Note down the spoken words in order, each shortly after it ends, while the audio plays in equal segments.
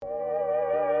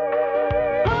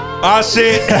Oh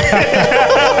shit.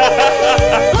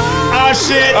 Oh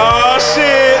shit. Oh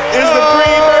shit. It's the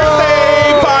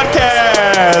pre-birthday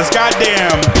podcast.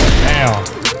 Goddamn. Damn.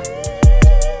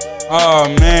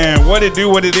 Oh man, what it do,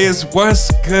 what it is,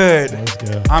 what's good? That's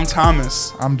good. I'm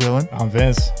Thomas. I'm Dylan. I'm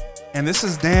Vince. And this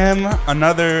is Damn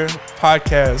Another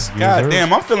Podcast. God sir.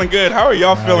 damn, I'm feeling good. How are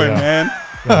y'all feeling, yeah. man?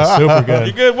 Yeah, super You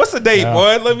good. good? What's the date, Yeah.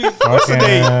 boy? What's the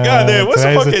date? God damn, what's the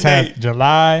Today's fucking 10th, date?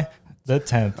 July the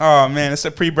 10th. Oh man, it's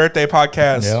a pre-birthday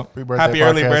podcast. Yep. Pre-birthday Happy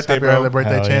early podcast. birthday, Happy bro. early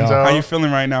birthday, Hell yeah. Chenzo. How you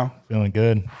feeling right now? Feeling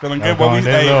good. Feeling good? What we did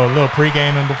say? little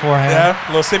pre-gaming beforehand. Yeah,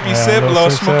 little sippy Yeah, sip, little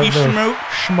sip, smoky little schmoke.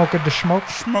 Smoke at the smoke.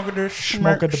 Smoke the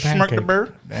Smoke of the smoke the pancake.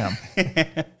 bird. Damn.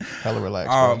 Hella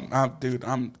relaxed, bro. Dude,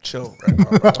 I'm chill right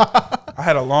now, bro. I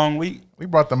had a long week. We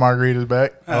brought the margaritas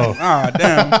back. Oh.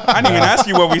 Damn. I didn't even ask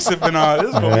you what we sipping on. This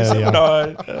is what we Yeah, sipping yeah.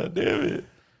 on. God damn it.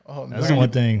 Oh, That's the one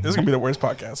thing. This is going to be the worst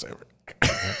podcast ever.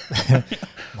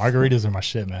 Margaritas are my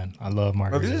shit, man. I love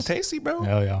Bro, this is margaritas. tasty, bro.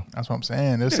 Hell yeah. That's what I'm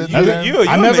saying. They're sitting You there. a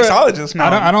I never- mixologist now.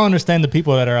 I don't understand the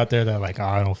people that are out there that are like, oh,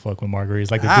 I don't fuck with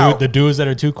margaritas. Like How? the dudes that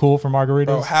are too cool for margaritas.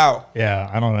 Bro, how? Yeah,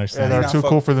 I don't Yeah, understand. they're not too fuck-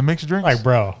 cool for the mixed drinks. Like,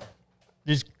 bro,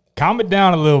 just calm it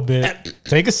down a little bit.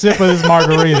 Take a sip of this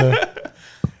margarita.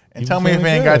 and tell me if it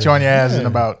ain't got you on your ass in Yeah.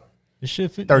 about This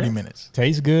shit 30 minutes.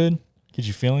 Tastes good. Get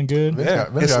you feeling good. Vince Yeah.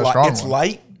 got a strong It's one.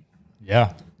 light.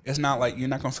 Yeah. It's not like you're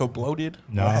not going to feel bloated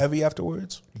No. or heavy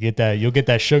afterwards. You'll get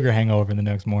that sugar hangover the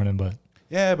next morning, but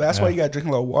Yeah, but that's why you got to drink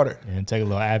a little water. and take a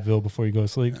little Advil before you go to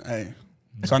sleep. Hey,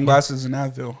 sunglasses and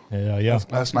Advil. Yeah.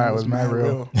 Last night was mad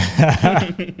real.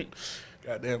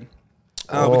 Goddamn.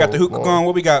 We got the hookah Whoa. going.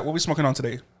 What we got? What we smoking on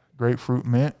today? Grapefruit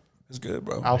mint. It's good,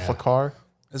 bro. Alpha Car.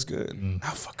 It's good.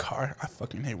 Alpha car. I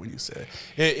fucking hate when you say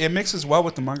it. It mixes well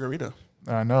with the margarita.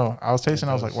 I know. I was tasting.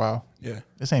 I was like, wow, Yeah.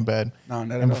 this ain't bad. No,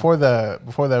 not And at before that,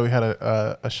 we had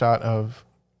a shot of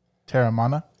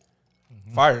Terramana.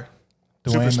 all. Fire.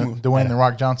 Super smooth. Dwayne the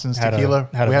Rock Johnson's Had tequila.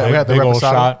 a we had the big old Reposado.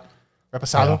 shot.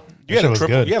 Reposado. You had That shit a was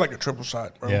triple. good. You had like a triple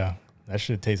shot, bro. Yeah, that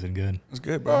shit tasted good. It's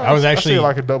good, bro. I was actually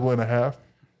like a double and a half.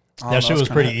 I don't that know, shit it's was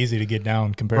kinda pretty easy to get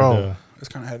down compared Bro. to. It's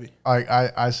kind of heavy. Like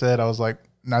I said, I was like,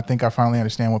 and I think I finally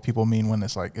understand what people mean when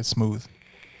it's like it's smooth.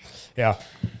 Yeah.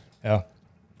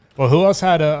 Well, who else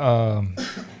had a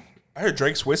I heard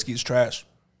Drake's whiskey is trash.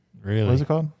 really? What is it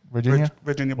called? Virginia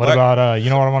Virginia What Black. about you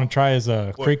know what I want to try is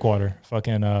creek water.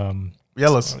 Fucking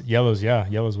Yellows. Yellows, yeah,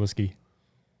 Yellows whiskey.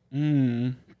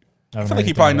 I feel like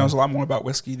he probably knows a lot more about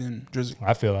whiskey than Drizzy.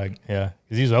 I feel like, yeah,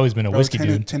 because he's always been a Bro, whiskey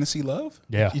dude. Tennessee Love?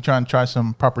 Yeah, You trying to try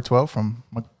some proper 12 from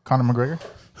Conor McGregor?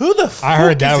 Who the fuck I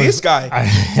heard that is was this guy?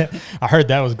 I heard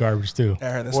that was garbage too. I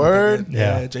heard that's Word? something good.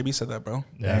 Yeah. Yeah, JB said that, bro.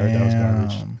 Yeah, I heard that was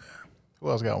garbage. Damn. Who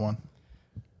else got one?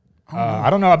 I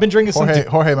don't know. I've been drinking some.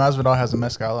 Jorge Masvidal has a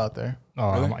mezcal out there.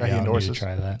 Oh, Really? yeah, That he I need to endorses.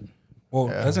 try that. Well,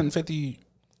 Yeah.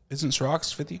 isn't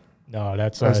Ciroc's 50? No,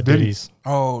 that's That's Diddy. Diddy's.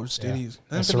 Oh, it's Diddy's.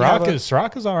 And Doesn't 50 have a-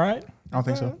 Sriracha's all right. I don't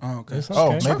think so. Oh, okay. It's Oh,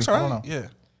 okay. maybe. Ciroc's I all don't right. know. Yeah.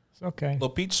 It's okay. Little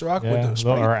peach Ciroc Yeah, with the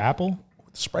Sprite. or apple.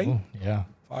 With the Sprite. Ooh, yeah.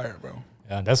 Fire, bro.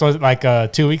 Yeah, that's what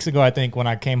like 2 weeks ago. I think when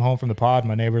I came home from the pod,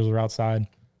 my neighbors were outside,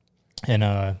 and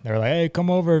they were like, "Hey, come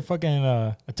over!" Fucking,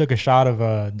 I took a shot of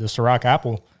the Ciroc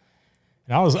apple,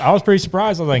 and I was pretty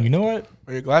surprised. I was like, you know what?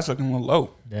 But your glass looking a little low.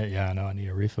 Yeah, I know I need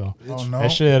a refill. Oh no.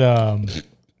 That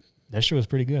shit was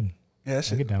pretty good. Yeah, that I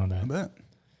shit. get down with I that. bet.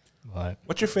 But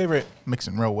What's your favorite?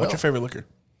 Mixing real well. What's your favorite liquor?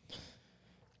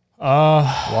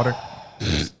 Water.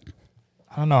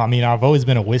 I don't know. I mean, I've always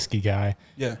been a whiskey guy,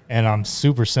 Yeah. and I'm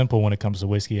super simple when it comes to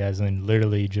whiskey, as in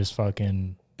literally just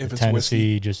fucking If the it's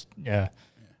Tennessee, just yeah,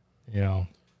 you know.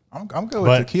 I'm good with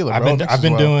But tequila, I've bro. been Mixes I've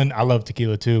been well. doing. I love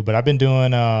tequila too, but I've been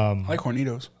doing I like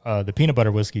Hornitos. the peanut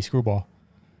butter whiskey Screwball.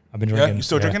 I've been Yeah? drinking. You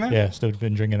still drinking that? Yeah, still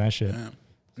been drinking that shit.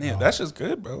 Yeah, that's just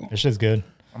good, bro. That shit's good.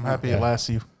 I'm happy Yeah. it lasts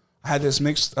you. I had this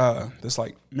mixed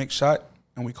shot,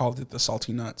 and we called it the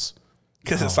salty nuts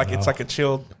because it's no. like a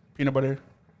chilled peanut butter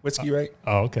whiskey, right?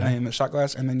 Oh, okay. And in the shot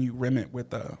glass, and then you rim it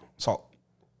with salt.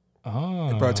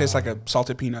 Oh, Bro, it tastes like a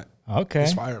salted peanut. okay.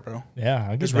 It's fire, bro. Yeah,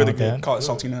 I get It's down really with good. that. Call it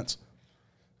salty nuts.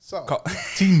 Call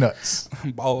T-nuts.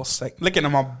 balls sack. Looking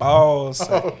at my balls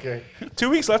sack. Okay.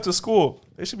 2 weeks left of school.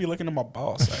 They should be looking at my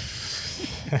balls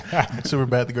sack. Super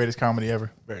bad, the greatest comedy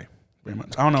ever. Very, very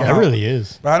much. I don't know. It how, really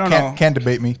is. but I don't know. Can't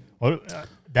debate me. What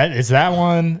that is that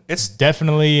one? It's-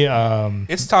 definitely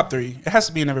It's top 3. It has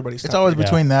to be in everybody's. It's top always three.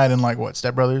 between that and like what?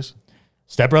 Step Brothers.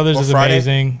 Step Brothers Or is Friday?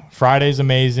 amazing. Friday's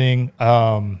amazing.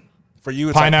 For you.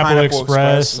 It's Pineapple like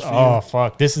Express. is for Oh you.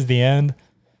 fuck! This is the end.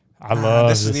 I love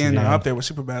This is the end. Up there with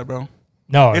Superbad, bro.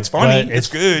 No, It's funny. but It's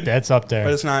good. That's up there.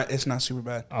 But it's not super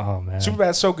bad. Oh man. Superbad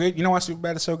is so good. You know why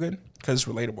Superbad is so good? Because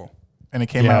it's relatable. And it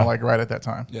came Yeah. out like right at that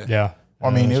time. Yeah. Yeah. I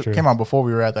mean, that's it true. came out before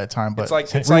we were at that time, but It's like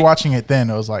rewatching it then,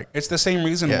 it was like, it's the same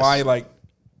reason Yes. why like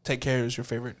Take Care is your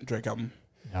favorite Drake album.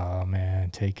 Oh man,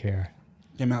 Take Care.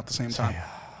 Came out at the same time.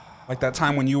 Like that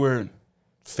time when you were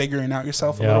figuring out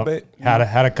yourself a little bit. you Had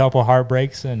know, a couple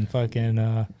heartbreaks and fucking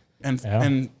and yeah.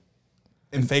 and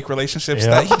in fake relationships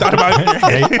Yeah. that you thought about in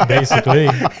your head. basically.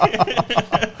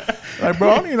 like,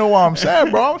 bro, I don't even know why I'm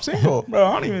sad, bro. I'm single. Bro,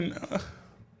 I don't even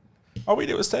all we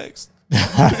did was text.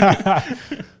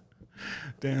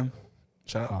 Damn.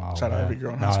 Shout out man. every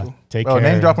girl in high school. Take Bro, care.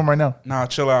 name drop him right now. Nah,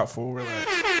 chill out, fool. Relax.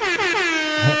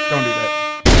 Don't do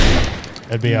that.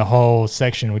 That'd be a whole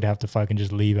section we'd have to fucking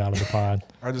just leave out of the pod.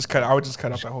 I would just cut out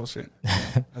that whole shit.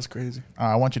 That's crazy.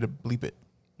 I want you to bleep it.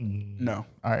 No.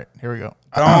 All right, here we go.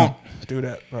 Don't do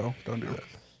that, bro. Don't do that.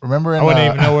 Remember in I wouldn't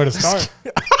even know where to start.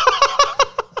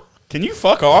 Can you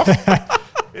fuck off?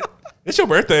 It's your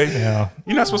birthday. Yeah.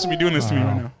 You're not supposed to be doing this to me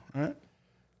right now. All right?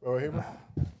 Bro, here, bro.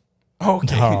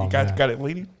 Okay. Oh, you got man. got it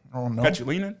leaning? Oh no. Got you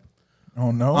leaning?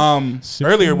 Oh no.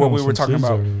 Earlier what we were talking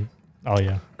about Oh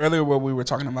yeah. earlier what we were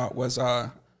talking about was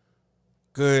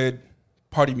good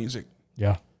party music.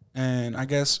 Yeah. And I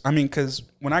guess because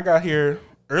when I got here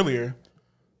earlier,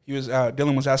 he was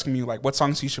Dylan was asking me like what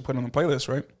songs he should put on the playlist,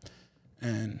 right?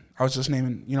 And I was just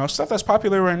naming stuff that's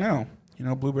popular right now.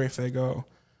 Blueberry Faygo,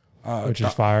 Which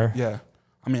is fire. Yeah,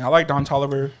 I like Don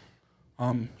Toliver.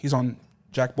 He's on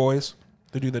Jack Boys.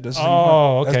 They do the This Is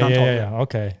Oh, That's okay. Don Yeah, Toliver. yeah,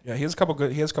 okay. Yeah, he has a couple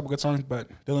good songs, but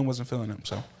Dylan wasn't feeling them,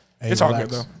 so Hey, it's all relax.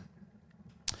 good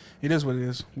though. It is what it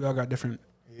is. We all got different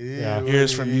Yeah.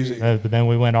 ears for music. But then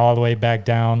we went all the way back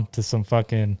down to some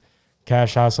fucking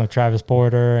Cash House on Travis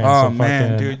Porter and Oh, some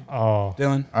man, fucking dude. Oh,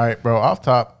 Dylan, All right, bro. Off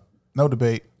top, no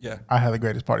debate. yeah. I have the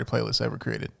greatest party playlist ever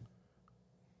created.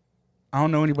 I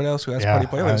don't know anybody else who has yeah, party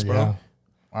playlists, bro. yeah.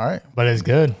 All right, But it's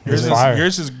good. Yours It's fire.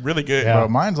 yours is really good. Yeah. bro.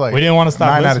 Mine's like We didn't want to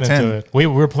stop 9 out of listening 10. to it. We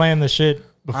were playing the shit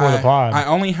before the pod. I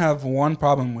only have one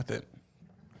problem with it.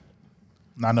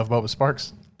 Not enough Bubba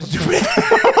Sparks.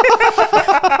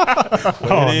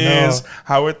 Oh, It is no.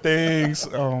 how are things.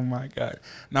 Oh my god.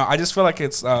 No, I just feel like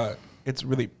it's a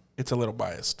little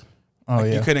biased. Oh Like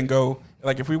yeah. you couldn't go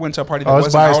like if we went to a party that Oh, it's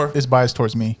wasn't biased. our It's biased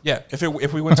towards me. yeah. If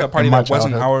we went to a party In my that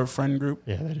wasn't childhood. our friend group,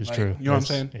 Yeah, that is Like, true. you know what I'm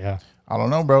saying? Yeah. I don't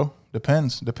know, bro.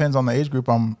 Depends on the age group.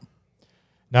 No,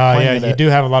 Playing yeah, it you at- do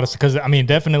have a lot of because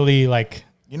definitely like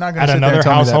You're not gonna at sit there another and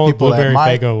tell me that household, people Blueberry at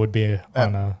my Faygo would be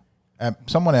on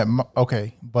a.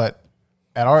 okay, but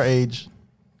at our age,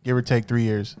 give or take 3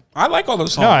 years, I like all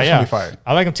those songs. No, gonna yeah, be fire.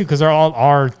 I like them too because they're all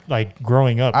are like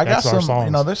growing up. I got That's our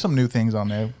some. songs. There's some new things on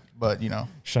there, but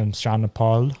Sean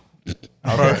Paul. okay.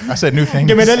 I said new things.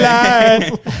 Give me the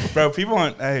light. Bro, people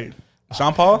on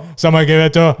Sean Paul. Somebody give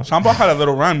it to. Sean Paul had a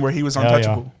little run where he was Hell yeah.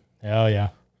 untouchable. Hell yeah.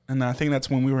 And I think that's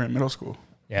when we were in middle school.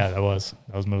 Yeah, that was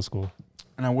middle school.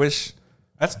 And I wish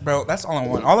that's all I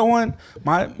want. All I want,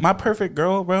 my perfect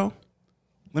girl, bro.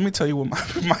 Let me tell you what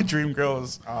my dream girl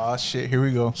is. Oh shit! Here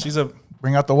we go. She's a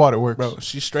Bring out the waterworks. bro.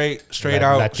 She's straight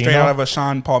Latino? out of a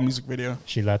Sean Paul music video.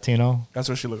 She Latino. That's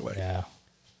what she looked like. Yeah.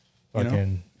 You know?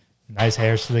 Fucking nice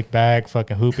hair, slick back,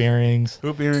 fucking hoop earrings.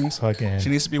 Hoop earrings. Fucking She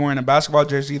needs to be wearing a basketball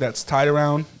jersey that's tied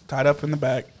up in the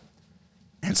back,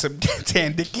 and some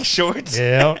tan Dickie shorts.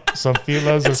 yeah, some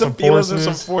feelers or And some feelers forces.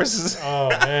 and some forces. Oh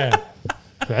man,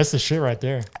 that's the shit right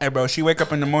there. Hey, bro, she wake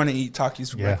up in the morning and eat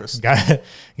Takis for Yeah, breakfast.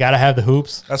 gotta have the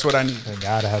hoops. That's what I need.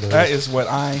 Gotta have the That hoops. is what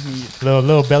I need.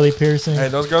 Little belly piercing. Hey,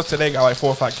 those girls today got like 4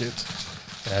 or 5 kids.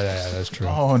 Yeah, that's true.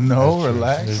 Oh no! That's true.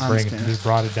 Relax. understand. Just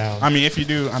brought it down. I mean, if you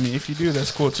do,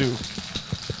 that's cool too.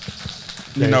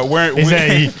 You Hey, know, Is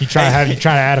that you trying to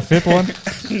add a fifth one?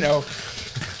 No.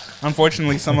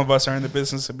 Unfortunately, some of us are in the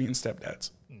business of being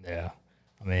stepdads. Yeah,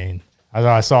 I mean,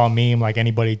 I saw a meme like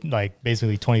anybody like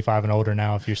basically 25 and older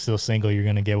now. If you're still single, you're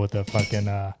gonna get with a fucking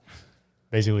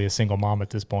basically a single mom at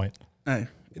this point. Hey,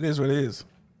 it is what it is.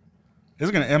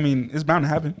 It's bound to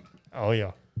happen. Oh yeah. You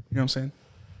know what I'm saying?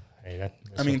 Hey,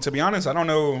 I mean, to be honest, I don't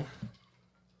know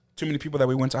too many people that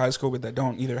we went to high school with that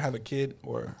don't either have a kid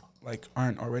or like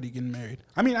aren't already getting married.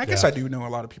 I mean, I guess Yeah. I do know a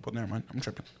lot of people. Never mind, I'm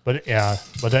tripping. but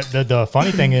the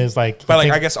funny thing is like, But you like,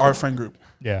 think- I guess our friend group.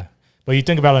 yeah. But you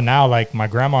think about it now, like my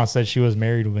grandma said she was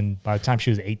married when by the time she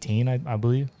was 18, I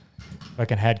believe.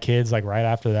 Fucking had kids like right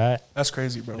after that. That's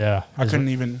crazy, bro. Yeah. I couldn't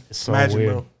even it's so imagine,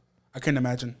 weird. bro. I couldn't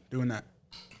imagine doing that.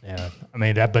 Yeah. I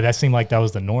mean that seemed like that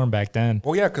was the norm back then.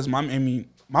 Well, yeah, because my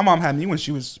mom had me when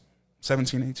she was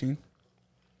 17, 18.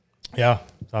 Yeah.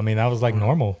 So, I mean that was like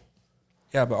normal.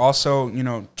 Yeah, but also,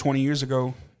 20 years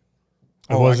ago,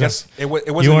 It I wasn't- guess it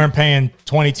wasn't. You weren't paying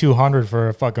 $2,200 for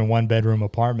a fucking 1-bedroom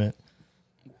apartment.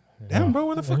 Damn, bro,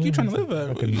 where the fuck you trying to live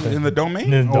at? Fucking- In the domain?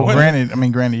 In the Or domain. what?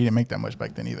 Granted, you didn't make that much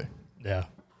back then either. Yeah.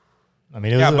 I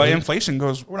mean, Yeah, but inflation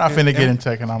goes. We're not finna get into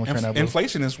economics right now, bro.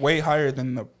 Inflation is way higher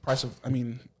than the price of. I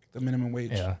mean, the minimum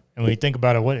wage. Yeah, and when you think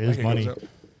about it, what is Like it money? goes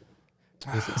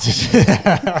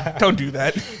Don't do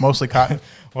that. Mostly cotton.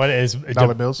 What is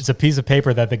Dollar bills. It's a piece of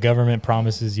paper that the government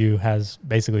promises you has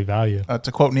basically value.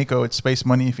 To quote Nico, it's space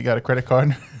money if you got a credit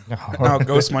card. No,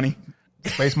 ghost money.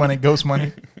 Space money, ghost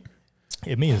money.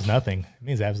 It means nothing. It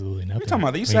means absolutely nothing. You're talking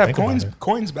about they used when to you have think about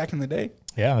coins back in the day. it.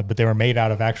 Yeah, but they were made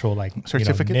out of actual like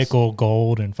Certificates? nickel,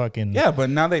 gold, and fucking Yeah, but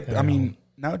now I mean,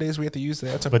 nowadays we have to use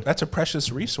that. But- That's a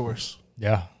precious resource.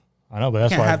 yeah. I know, but You that's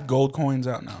can't why have gold coins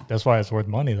out now. that's why it's worth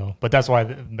money though. But that's why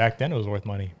back then it was worth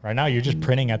money. Right now you're just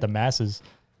printing at the masses.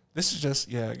 This is just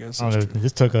I guess I that's don't know, true.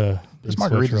 this took a This big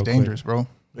margarita's switch real quick. dangerous, bro.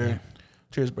 Very.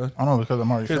 Cheers, bro. I don't know because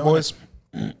I'm already Cheers, feeling boys.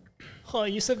 Oh,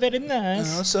 you're so very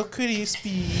nice. Oh, so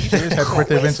crispy. Cheers. Happy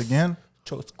birthday, Vince, again.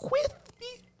 So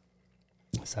crispy.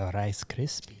 So rice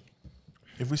crispy.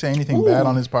 If we say anything bad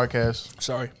on this podcast,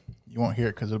 Sorry. you won't hear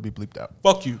it because it'll be bleeped out.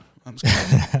 Fuck you. I'm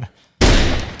just kidding.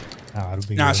 Nah, it'll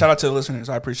be Nah, good. shout out to the listeners.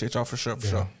 I appreciate y'all for sure. For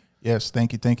Yeah. sure. Yes,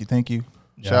 thank you.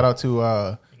 Yeah.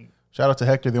 Shout out to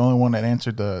Hector, the only one that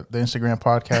answered the Instagram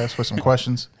podcast with some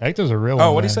questions. Hector's a real one.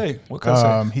 Oh, what did he man. say? What could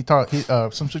I say? He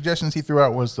some suggestions he threw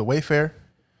out was the Wayfair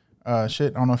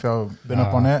shit. I don't know if y'all been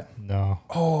up on that. No.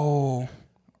 Oh,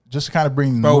 Just to kind of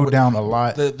bring the Bro, mood down a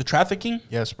lot. the trafficking.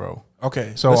 Yes, bro.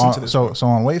 Okay, So listen on, to this. so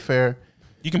on Wayfair,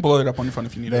 You can blow it up on your phone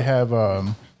if you need they it. have I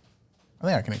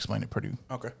think I can explain it pretty.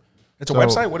 Okay, it's a So-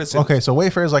 website. What is it? Okay, so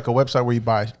Wayfair is like a website where you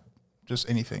buy just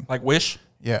anything. Like Wish.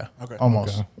 Yeah. Okay.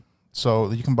 Almost. Okay.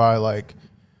 So you can buy like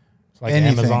It's like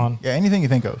anything. Amazon. Yeah, anything you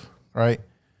think of, right?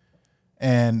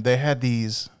 And they had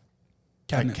these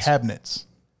Cabinets. cabinets,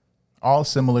 all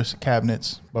similar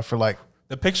cabinets, but for like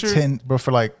The picture. 10, but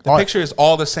for like The picture is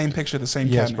all the same picture, the same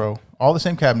Yes, cabinet. bro, all the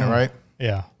same cabinet, right?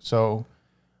 Yeah. So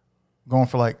going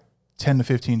for like 10 to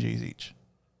 15 G's each,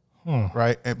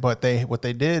 right? But what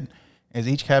they did is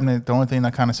each cabinet, the only thing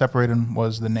that kind of separated them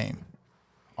was the name.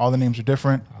 All the names are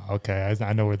different. Okay,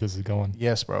 I know where this is going.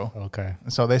 Yes, bro. Okay.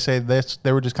 And so they say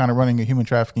they were just kind of running a human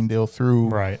trafficking deal through.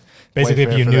 Right. Basically,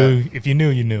 Wayfair if you for knew,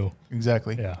 you knew.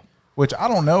 Exactly. Yeah. Which I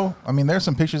don't know. I mean, there's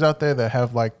some pictures out there that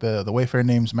have like the Wayfair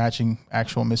names matching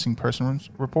actual missing persons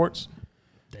reports.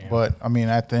 Damn. But I mean,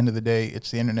 at the end of the day, it's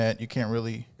the internet. You can't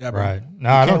really, Yeah, bro. Right. No,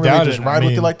 you I can't don't really doubt just it. ride I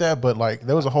with it mean, like that. But like,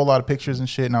 there was a whole lot of pictures and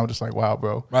shit, and I was just like, wow,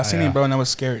 bro. Bro, I seen Yeah. it, bro, and that was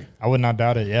scary. I would not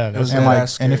doubt it. Yeah. was That's, And Yeah, like,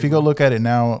 that's and if scary, you go look at it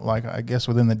now, like I guess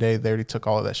within the day, they already took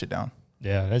all of that shit down.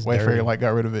 yeah. That's Wayfair dirty. like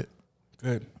got rid of it.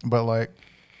 Good. But like,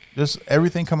 just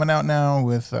everything coming out now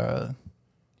with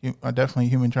definitely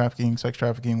human trafficking, sex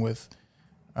trafficking with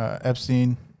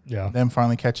Epstein. Yeah. Them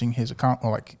finally catching his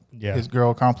Yeah. his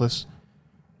girl accomplice,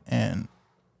 and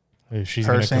She's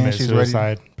her gonna saying commit she's ready.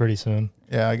 suicide pretty soon.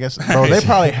 yeah, I guess bro, they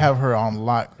probably have her on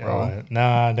lock, bro.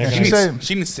 Nah, they're Yeah, gonna, she said-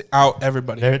 She needs to out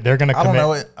everybody. they're gonna I commit. don't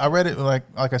know it. I read it like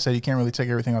I said, you can't really take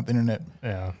everything off the internet,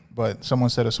 Yeah. but someone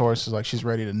said a source is like she's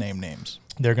ready to name names.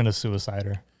 They're gonna suicide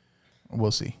her.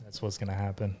 We'll see, That's what's gonna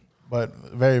happen. but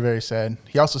very very sad.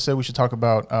 He also said we should talk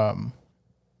about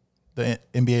the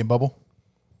NBA bubble.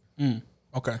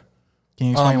 Okay. Can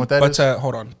you explain what that is?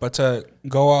 Hold on. But to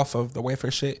go off of the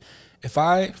Wayfair shit, if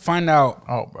I find out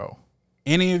Oh, bro.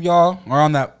 any of y'all are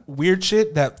on that weird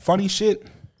shit, that funny shit,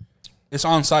 it's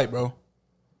on site, bro.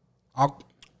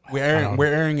 We're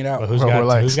airing it out. But who's Bro, got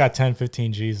relax. who's got 10,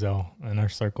 15 G's though in our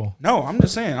circle? No, I'm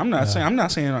just saying. I'm not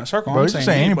saying in a circle. Bro, I'm you saying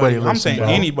saying anybody. anybody I'm listen, saying bro.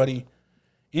 anybody.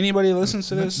 Anybody listens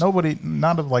to this. Nobody,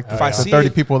 not of like the, If I the see 30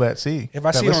 it- people that see. If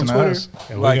I that see it on listen to Twitter, us.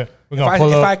 Yeah, like we're gonna if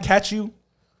pull I up, catch you,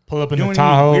 pull up in doing the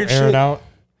Tahoe, weird air shit. it out.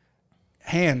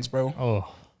 hands, bro,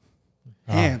 Oh,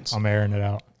 hands. I'm airing it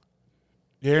out.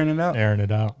 You airing it out, Airing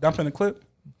it out. dumping the clip,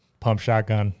 Pump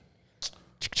shotgun.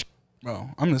 bro.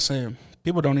 I'm just saying,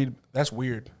 people don't need. That's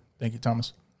weird. Thank you,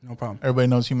 Thomas. No problem. Everybody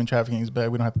knows human trafficking is bad.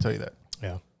 We don't have to tell you that.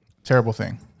 Yeah. Terrible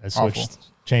thing. That Awful. switched,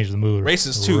 changed the mood.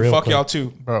 Racist too. real Fuck quick. y'all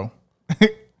too. Bro.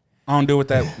 I don't deal with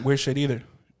that weird shit either.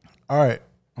 All right.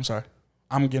 I'm sorry.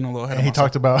 I'm getting a little ahead And of he myself.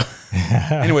 talked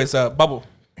about Anyways, bubble.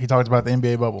 he talked about the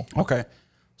NBA bubble. Okay.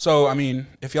 So, I mean,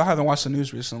 if y'all haven't watched the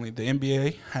news recently, the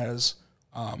NBA has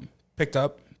picked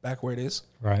up back where it is.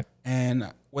 Right.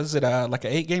 And was it like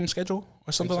an 8-game schedule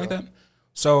or something like that?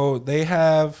 So they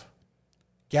have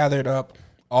gathered up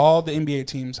all the NBA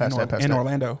teams Pass that.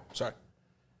 Orlando. Sorry.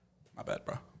 My bad,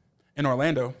 bro. In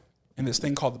Orlando, in this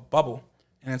thing called the bubble.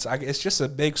 And it's just a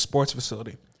big sports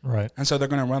facility. Right. And so they're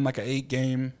going to run like an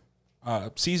 8-game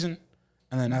season.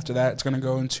 And then after that, it's going to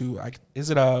go into, is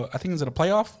it a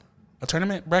playoff? A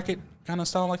tournament bracket kind of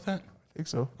style like that? I think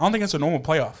so. I don't think it's a normal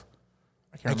playoff.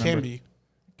 I can't It remember. can be.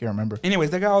 Can't remember.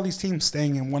 Anyways, they got all these teams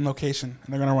staying in one location,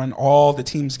 and they're gonna run all the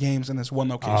teams' games in this one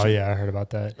location. Oh yeah, I heard about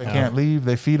that. They can't leave.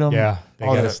 They feed them. Yeah, they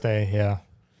all gotta that. stay. Yeah,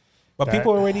 But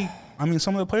people already, I mean,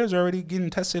 some of the players are already getting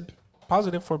tested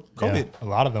positive for COVID. yeah, a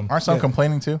lot of them. Aren't some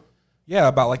complaining too? Yeah,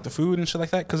 about like the food and shit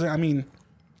like that. Because I mean,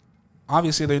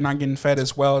 obviously they're not getting fed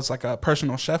as well as like a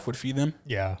personal chef would feed them.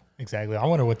 Yeah, exactly. I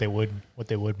wonder what they would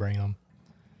bring them.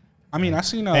 I mean, I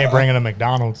seen They ain't bringing them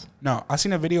McDonald's. no, I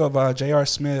seen a video of J.R.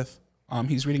 Smith.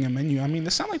 He's reading a menu. I mean,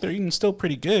 it sounds like they're eating still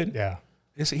pretty good. Yeah,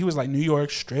 He was like New York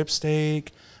strip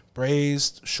steak,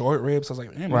 braised short ribs. I was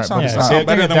like, man, Right, that sounds, but that see, sounds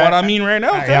better than what I mean right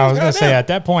now. Yeah, I was gonna say Goddamn. at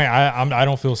that point, I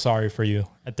don't feel sorry for you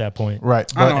at that point.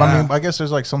 Right. I But know. I mean, I guess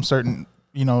there's like some certain,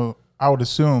 I would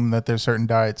assume that there's certain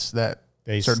diets that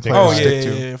They certain stick- players Oh stick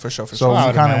yeah, to. yeah, for sure, for So sure. I you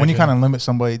would kind of when you imagine. kind of limit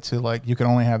somebody to like you can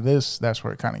only have this, that's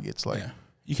where it kind of gets like Yeah.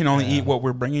 You can only eat what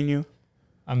we're bringing you.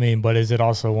 I mean, but is it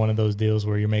also one of those deals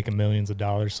where you're making millions of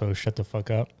dollars? So shut the fuck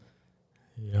up.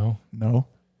 You know? no.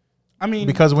 I mean,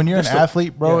 Because when you're an there's still-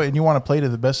 athlete, bro, yeah. and you want to play to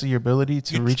the best of your ability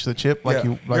to reach the chip, like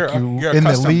yeah. you You're in the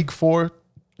accustomed- league for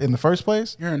in the first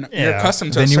place, you're Yeah.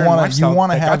 accustomed to then a you certain want to lifestyle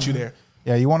that have got you there.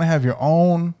 Yeah, you want to have your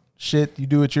own shit. You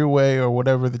do it your way or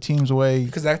whatever the team's way.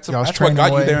 Because that's y'all's what training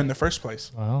got way. you there in the first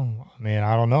place. Well, I mean,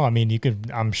 I don't know. I mean,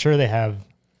 I'm sure they have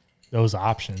those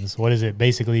options. What is it?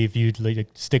 Basically, if you like,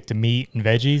 stick to meat and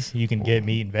veggies, you can get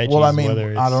meat and veggies. Well, I mean,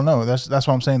 whether it's, I don't know. That's what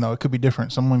I'm saying though. It could be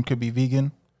different. Someone could be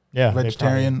vegan, Yeah, they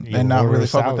vegetarian, probably and not order really a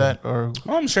fuck with salad. that. Or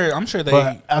Well, I'm sure they.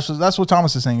 but that's what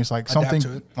Thomas is saying. It's like Adapt something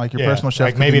to it. like your Yeah, personal chef.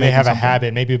 like could be maybe they making have a something.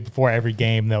 habit. Maybe before every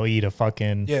game they'll eat a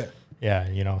fucking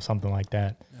yeah. something like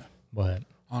that. But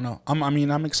I don't know.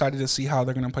 I'm excited to see how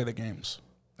they're gonna play the games.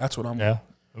 That's what I'm. yeah,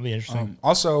 it'll be interesting.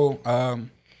 Also,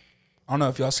 I don't know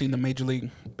if y'all seen the Major League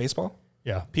Baseball.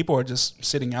 Yeah, People are just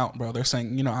sitting out, bro. They're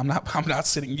saying, I'm not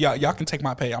sitting. Yeah, y'all can take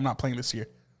my pay. I'm not playing this year.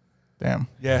 Damn.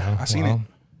 Yeah, I seen well. it.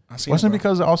 I seen Wasn't it bro.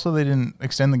 because also they didn't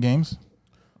extend the games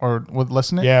or with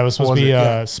lessen it? yeah, it was supposed Or to be it?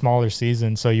 a smaller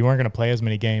season, so you weren't going to play as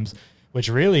many games, which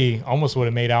really almost would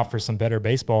have made out for some better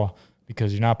baseball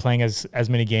because you're not playing as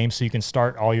many games, so you can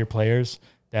start all your players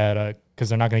that because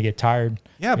they're not going to get tired.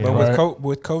 Yeah, you but know?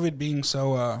 with COVID being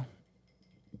so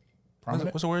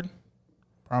Prominent? what's the word?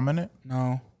 Prominent?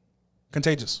 No,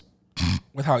 contagious.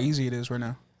 With how easy it is right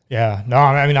now. Yeah, no,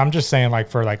 I mean I'm just saying like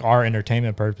for like our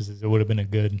entertainment purposes, it would have been a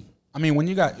good. I mean, when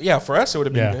you got for us it would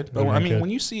have been Yeah, good. it But would've I been mean, good. when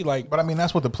you see like But I mean,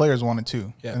 that's what the players wanted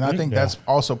too. Yeah. And I think Yeah. that's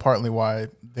also partly why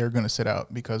they're going to sit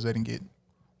out because they didn't get.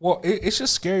 Well, it's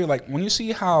just scary. Like when you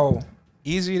see how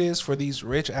easy it is for these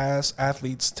rich ass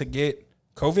athletes to get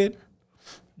COVID,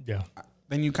 Yeah,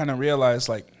 then you kind of realize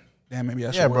like, damn, maybe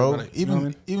I should. Yeah, worry bro. about it. You know what I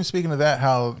mean? Even speaking of that,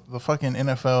 how the fucking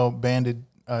NFL banned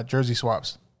jersey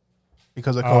swaps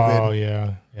because of COVID. oh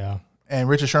yeah. And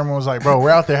Richard Sherman was like, bro, we're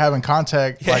out there having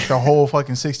contact like the whole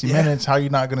fucking 60 minutes. How you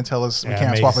not going to tell us we Yeah, it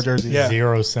can't swap a makes jersey? Yeah.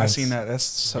 0 cents. I seen that. That's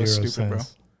so Zero stupid, bro.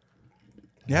 cents.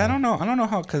 Yeah, I don't know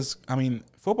how because I mean,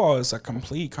 football is a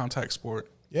complete contact sport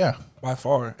Yeah. by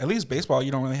far. At least baseball,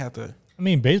 you don't really have to. I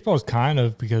mean, baseball's kind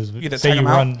of because either say tag you 'em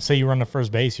out. run the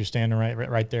first base, you're standing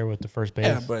right there with the first base.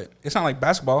 Yeah, but it's not like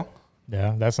basketball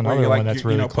Yeah, that's where another you're one like that's you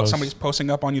really know close. somebody's posting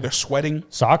up on you, they're sweating.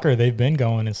 Soccer, they've been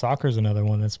going, and soccer's another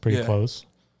one that's pretty Yeah. close.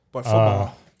 But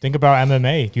football, Think about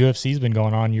MMA. UFC's been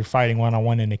going on. You're fighting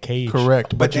one-on-one in a cage.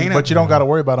 Correct. But you Dana- don't got to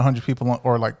worry about 100 people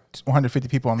or like 150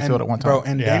 people on the field at one time. bro,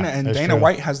 and Yeah, Dana that's true.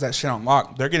 White has that shit on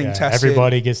lock. They're getting Yeah, tested.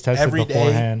 everybody gets tested every day.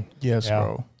 beforehand. yes, Yeah.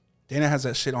 bro. Dana has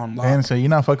that shit on lock. And so you're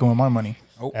not fucking with my money.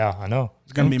 Yeah, I know.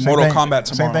 It's gonna be Same Mortal thing- Kombat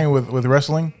tomorrow. Same thing with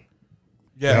wrestling.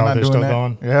 Yeah, Oh, I'm not they're doing still that.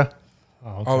 going? Yeah. Oh,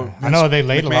 okay. Oh, I know they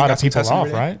laid a McMahon lot got of some people testing off,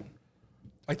 today. right?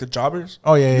 like the jobbers.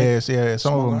 Oh yeah. Some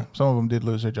Small of guy. them did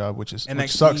lose their job, which NXT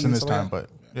sucks in and this stuff time. like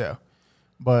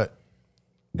But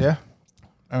yeah.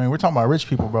 I mean, we're talking about rich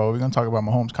people, bro. We're gonna talk about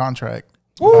Mahomes' contract.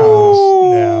 Yeah,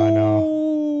 I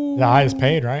know. The highest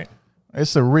paid, right?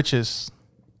 It's the richest.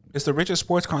 It's the richest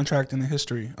sports contract in the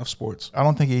history of sports. I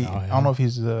don't think he. Oh, yeah. I don't know if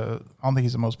he's the. I don't think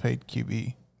he's the most paid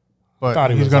QB, but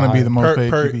Thought he he's was gonna be high. the most paid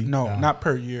Per QB. no, Yeah. not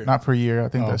per year. Not per year. I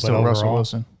think Oh, that's but still Russell overall?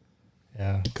 Wilson.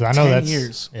 Yeah, because I know 10 that's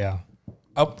years. Yeah,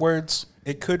 Upwards,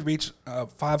 it could reach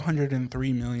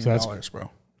 $503 million, So that's- bro.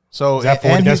 So is that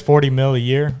 40? and That's he- 40 mil a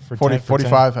year for 40, 10 for 10?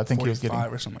 45. I think he was getting,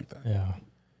 45 or something like that. Yeah,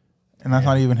 and that's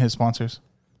not even his sponsors.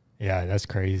 yeah, that's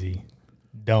crazy.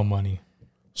 Dumb money.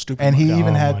 Stupid. And he money.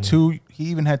 even had money. 2. He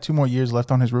even had 2 more years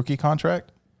left on his rookie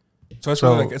contract. So it's so-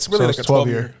 really like so a it's 12 12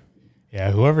 year.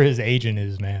 Yeah, whoever his agent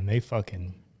is, man, they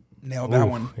fucking Nailed that oof.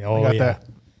 one. Oh They got yeah. that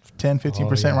 10,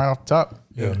 15% Oh, yeah. right off the top.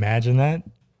 You imagine that?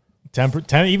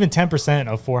 10, even 10%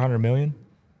 of 400 million.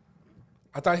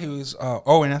 I thought he was.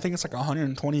 And I think it's like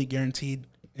 120 guaranteed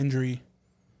injury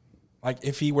Like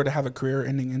if he were to have a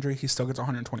career-ending injury, he still gets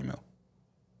 120 mil.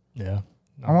 Yeah.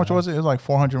 How much was it? It was like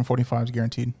 445 is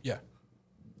guaranteed. Yeah.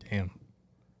 Damn.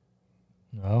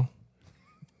 No.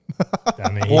 I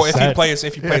mean, Well, he's if he set.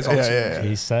 plays all the season.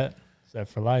 He's set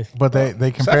for life. But they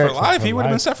Set compare for life. He would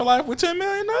have been set for life with $10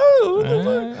 million.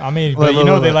 No. I mean, Look, but you look,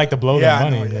 know look, they look. like to blow Yeah, their I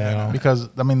know, money. yeah, I you know. know? because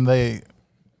I mean they,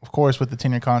 of course, with the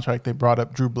 10-year contract they brought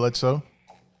up Drew Bledsoe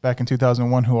back in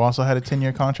 2001, who also had a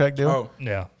 10-year contract deal. Oh.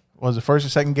 Yeah. Was the first or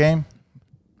second game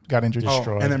got injured. Oh,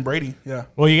 Destroyed. and then Brady. Yeah.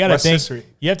 Well, you got to Rest think. history.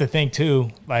 You have to think too.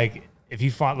 Like if you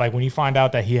find, like when you find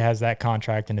out that he has that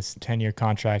contract and it's a 10-year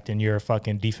contract, and you're a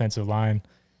fucking defensive line,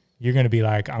 you're gonna be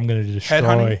like, I'm gonna destroy.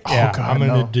 Headhunting? Yeah, Oh, God, I'm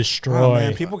gonna no. destroy. Oh,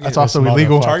 man, people get That's also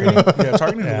illegal. motherfucker. targeting.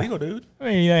 Targeting Yeah. is illegal, dude. I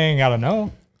mean, you ain't gotta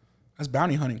know. That's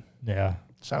bounty hunting. Yeah,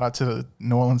 Shout out to the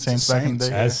New Orleans Saints the back in the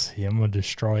Saints. day. that's I'm gonna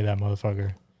destroy that motherfucker.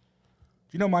 Do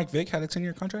you know Mike Vick had a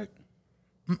 10-year contract?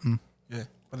 Yeah,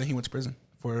 but then he went to prison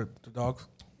for the dogs.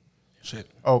 Shit.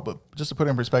 Oh, but just to put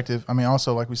it in perspective, I mean,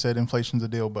 also like we said, inflation's a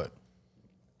deal. But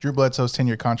Drew Bledsoe's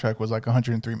 10-year contract was like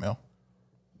 103 mil.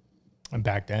 And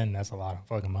back then, that's a lot of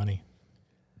fucking money.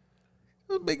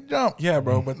 It was a big jump. Yeah,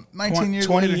 bro. But 19 years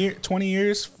 20 later. 20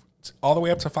 years, all the way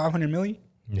up to 500 million,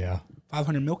 Yeah,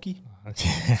 500 milky,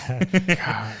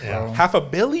 yeah, half a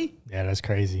billy, yeah. That's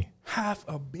crazy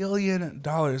 $500 million,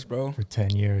 bro. for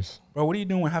 10 years. Bro, what are you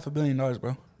doing with $500 million,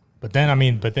 bro? But then, I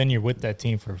mean, you're with that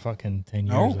team for fucking 10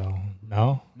 No. years, though.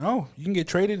 No. No, you can get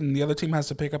traded, and the other team has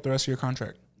to pick up the rest of your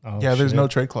contract. Oh, Yeah, there's shit. no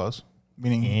trade clause,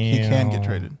 meaning he can get Damn.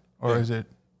 traded. Or Yeah. is it?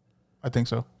 I think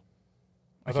so.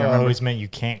 I I thought can't it remember. always meant you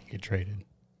can't get traded.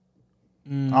 I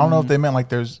don't know if they meant like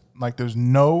there's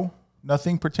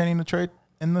nothing pertaining to trade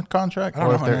in the contract, I don't or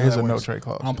know if how there that is a no works. trade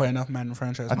clause. I don't play enough Madden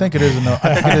franchise. I think it is a no.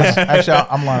 I think it is. Actually,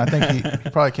 I'm lying. I think he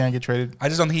probably can get traded. I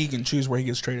just don't think he can choose where he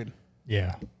gets traded.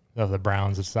 Yeah. If the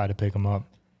Browns decide to pick him up.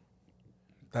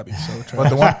 That'd be so But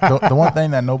trash. the one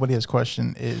thing that nobody has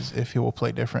questioned is if he will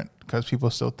play different, because people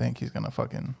still think he's gonna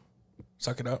fucking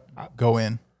Suck it up. go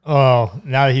in. Oh,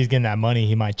 now that he's getting that money,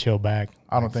 he might chill back.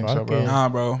 I don't think so, Fuck bro. it. Nah,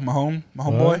 bro. My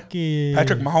homeboy. Fuck it.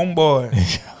 Patrick, my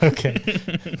homeboy. Okay.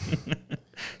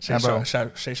 Shay Yeah, bro.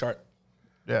 Shay Sharp.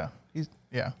 Yeah, he's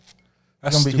That's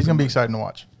he's gonna be stupid. exciting to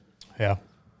watch. Yeah.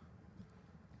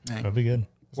 Dang. That'll be good.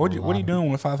 What are you doing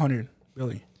with 500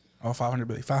 Billy? Oh, 500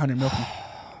 Billy. 500 Milky.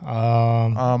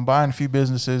 Buying a few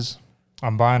businesses.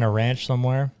 I'm buying a ranch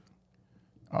somewhere.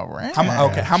 All right.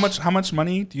 How much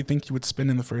money do you think you would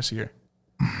spend in the first year?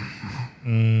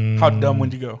 How dumb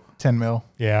would you go? 10 mil.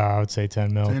 Yeah, I would say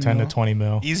 10 mil. 10 10 mil? to 20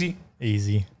 mil. Easy.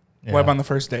 Easy. Yeah. What about on the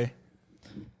first day?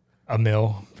 a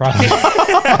mil? Probably.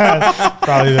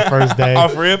 Probably the first day.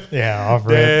 Off rip? Yeah, off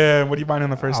rip. Damn. What are you buying on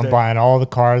the first I'm day? buying all the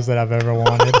cars that I've ever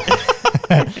wanted.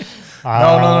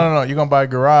 No. You're gonna buy a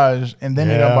garage and then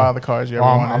you're gonna buy all the cars you ever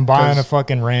Well, wanted. I'm buying a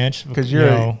fucking ranch because you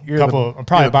know, you're couple. the, I'm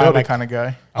probably you're the buying builder like kind of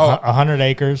guy. 100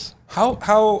 acres.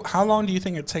 How long do you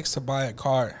think it takes to buy a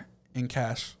car in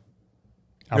cash?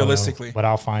 I don't know, Realistically. but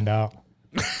I'll find out.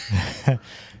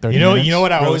 30 You know minutes,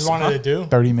 what I always Realistic- wanted to do.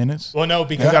 30 minutes. Well, no, You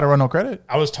because got to run no credit.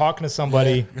 I was talking to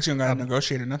somebody. I guess you don't got to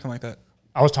negotiate or nothing like that.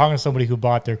 I was talking to somebody who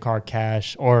bought their car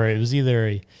cash, or it was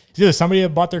either somebody that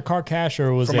bought their car cash, or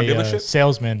it was From a a dealership?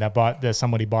 salesman that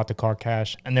somebody bought the car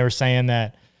cash, and they were saying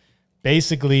that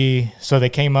basically, so they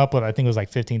came up with I think it was like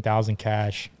 15,000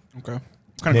 cash. Okay. What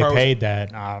kind They of car was it? paid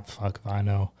that. Fuck if I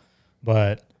know,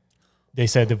 but they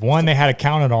said that one, they had to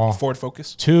count it all. Ford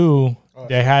Focus. Two,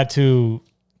 they had to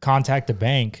contact the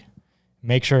bank,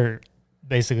 make sure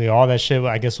basically all that shit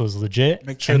I guess was legit.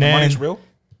 Make sure And the then, money's real.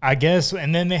 I guess,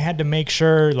 and then they had to make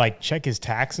sure, like, check his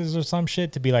taxes or some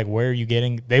shit to be like, where are you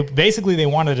getting? They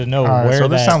wanted to know All right, where so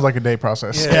this that. sounds like a day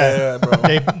process. Yeah, bro.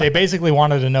 they basically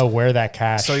wanted to know where that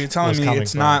cash. So you're telling was me coming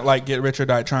it's from. not like Get Rich or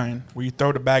Die Trying, where you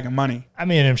throw the bag of money I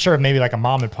mean, I'm sure maybe like a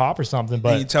mom and pop or something,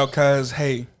 and you but tell cuz,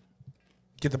 hey,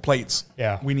 get the plates.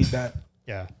 yeah, We need that.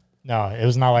 yeah, no, it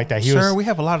was not like that. He Sir, was we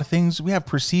have a lot of things. We have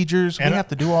procedures. We And- have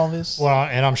to do all this. well,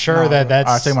 and I'm sure that I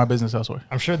that's. take my business elsewhere.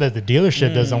 I'm sure that the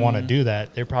dealership doesn't want to do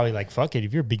that. They're probably like, fuck it.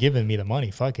 If you're giving me the money,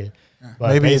 fuck it. But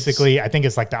Maybe it's- basically, I think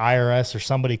it's like the IRS or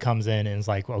somebody comes in and is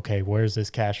like, okay, where's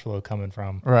this cash flow coming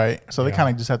from? Right. So they Yeah. kind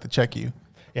of just have to check you.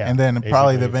 Yeah, And then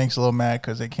probably the basically. bank's a little mad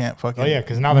because they can't fucking. Oh, yeah,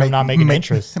 'cause now they're not making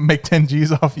interest. Make 10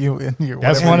 G's off you in your.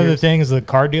 That's whatever one of the years. things the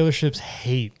car dealerships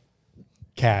hate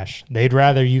cash. They'd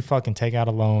rather you fucking take out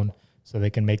a loan so they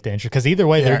can make the interest. Because either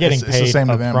way, Yeah, they're getting it's paid the same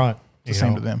to up them. front. It's the you same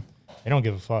know? to them. They don't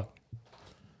give a fuck.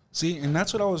 See, and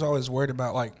that's what I was always worried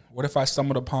about. Like, what if I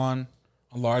stumbled upon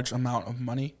a large amount of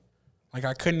money? Like,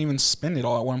 I couldn't even spend it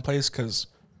all at one place because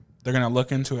they're going to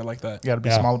look into it like that. You got to be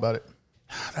Yeah. small about it.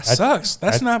 That sucks.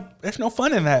 There's no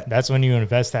fun in that. That's when you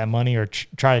invest that money or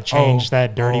try to change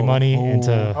that dirty money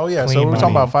into yeah. clean So we're money.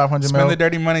 talking about 500 Spend the mil.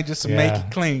 dirty money just to make it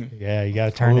clean. Yeah, you got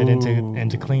to turn it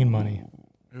into clean money.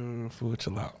 Ooh, fool,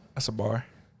 chill out. That's a bar.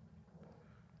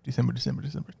 December.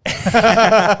 The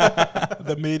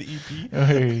mid EP.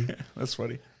 Hey. That's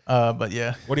funny. But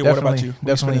yeah. What about you? What you spending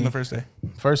Definitely in the first day?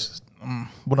 First,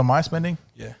 what am I spending?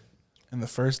 Yeah, in the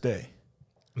first day.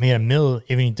 I mean, a meal,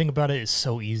 if you think about it, is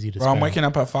so easy to Bro, spend. I'm waking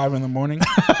up at 5 a.m,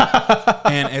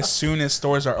 and as soon as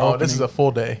stores are Oh, open, this is a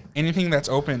full day. anything that's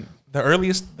open, the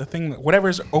earliest, the thing,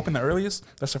 whatever's open the earliest,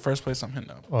 that's the first place I'm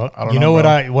hitting up. Well, I don't you know, know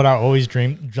bro. what I always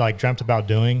dreamt about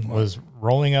doing was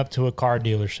rolling up to a car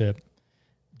dealership,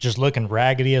 just looking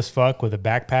raggedy as fuck with a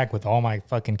backpack with all my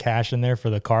fucking cash in there for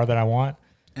the car that I want.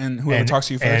 And whoever talks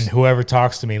to you first. And whoever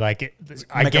talks to me, like, I Make a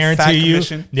fat guarantee you,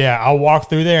 commission. yeah, I'll walk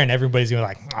through there and everybody's gonna be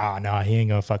like, oh, no, he ain't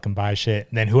gonna fucking buy shit.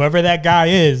 And then whoever that guy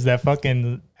is that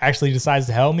fucking actually decides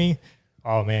to help me,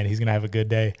 oh man, he's gonna have a good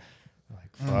day.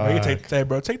 Bro, you take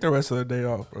the rest of the day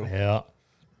off, bro. Yeah,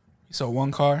 You sold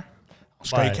one car,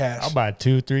 straight cash. I'll buy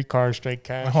 2-3 cars straight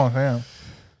cash. Hold on, fam.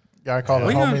 Gotta call the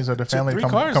What you homies gonna- or the family. Three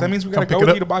come, cars. Come, That means we come gotta go pick it with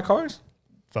up. you to buy cars.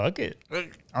 Fuck it. I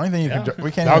don't think you can.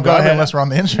 We can't I'll even go drive it ahead. unless we're on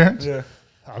the insurance. Yeah.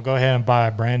 I'll go ahead and buy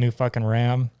a brand new fucking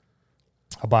Ram.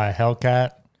 I'll buy a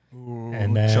Hellcat.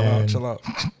 And then chill out.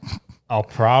 I'll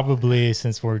probably,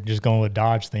 since we're just going with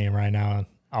Dodge theme right now,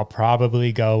 I'll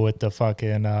probably go with the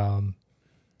fucking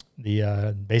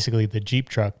basically the Jeep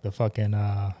truck, the fucking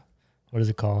what is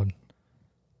it called?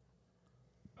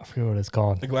 I forget what it's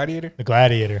called. The Gladiator. The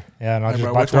Gladiator. Yeah, and I'll Hey,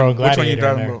 just bro, throw a which one Gladiator you in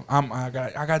driving, there. bro?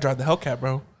 I gotta drive the Hellcat,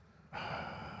 bro.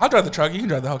 I'll drive the truck. You can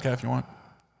drive the Hellcat if you want.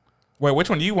 Wait, which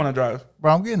one do you want to drive?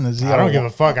 Bro, I'm getting the ZL. I don't give a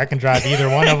fuck. I can drive either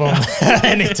one of them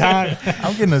anytime.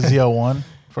 I'm getting a ZL1.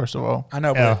 First of all. I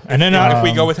know, Yeah. but And then if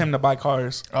we go with him to buy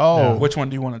cars, Oh, which one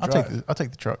do you want to drive? I'll take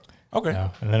the truck. Okay. Yeah.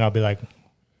 And then I'll be like,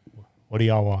 what do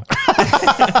y'all want?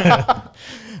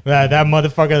 that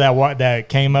motherfucker that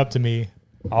came up to me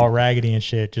all raggedy and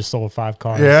shit just sold 5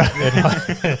 cars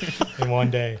in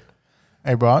one day.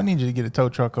 Hey, bro, I need you to get a tow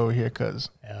truck over here, cuz.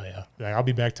 Hell yeah. Like, I'll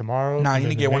be back tomorrow. Nah, and you then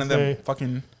need to the get one of next them day.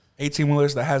 fucking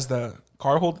 18-wheelers that has the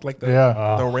car hold, like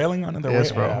the railing on it.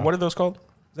 Yes, bro. What are those called?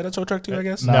 Is that a tow truck too, I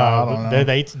guess? No, I don't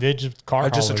know. They're just car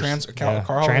Just a haulers. car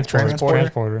hauler?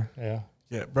 Transporter. Yeah.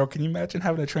 Yeah, bro, can you imagine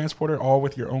having a transporter all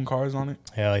with your own cars on it?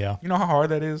 Hell yeah. You know how hard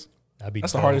that is? That'd be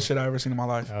That's dope. the hardest shit I've ever seen in my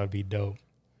life. That would be dope.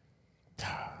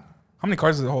 How many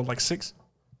cars does it hold? Like 6?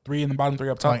 3 in the bottom, 3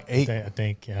 up top? Like 8. I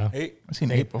think, yeah. 8? I've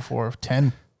seen 8 before.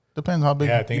 10. Depends how big.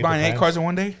 Yeah, I think You it buying 8 depends. cars in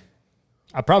one day?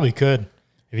 I probably could.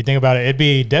 If you think about it, it'd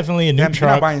be definitely a new Damn, you're not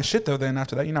truck. buying shit though. Then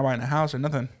after that, you're not buying a house or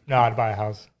nothing. No, I'd buy a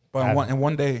house. But in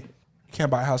one day, you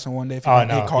can't buy a house in one day if you Oh, buy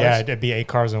no. 8 cars. Yeah, it'd be 8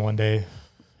 cars in one day.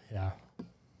 Yeah.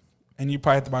 And you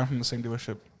probably have to buy them from the same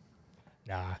dealership.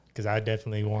 Nah, because I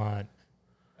definitely want.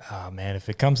 Oh man, if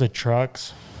it comes to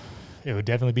trucks, it would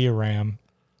definitely be a Ram.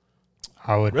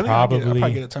 I would Really? I'd probably.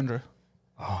 probably get a Tundra.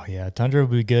 Oh yeah, Tundra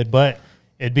would be good, but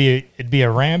it'd be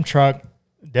a Ram truck,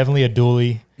 definitely a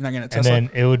dually, You're not getting a and Tesla. then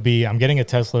it would be. I'm getting a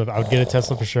Tesla. I would get a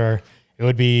Tesla for sure. It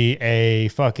would be a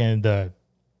fucking the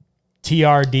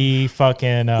TRD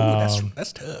fucking. Ooh,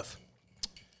 that's tough.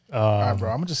 All right, bro.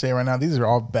 I'm going to just say right now, these are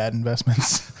all bad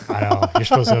investments. I know you're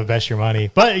supposed to invest your money,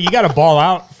 but you got to ball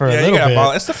out for a Yeah, you little gotta bit.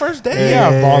 ball. It's the first day. You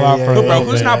gotta ball out for a Bro, little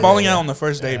who's bit. not balling out on the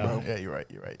first day, bro? Yeah, you're right.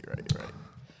 You're right.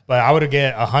 But I would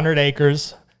get 100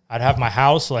 acres. I'd have my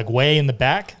house like way in the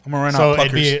back. I'm gonna rent so out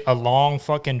it'd be Pluckers. a long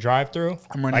fucking drive through.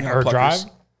 I'm renting like out or drive. Pluckers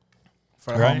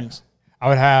for the Right. homies. I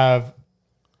would have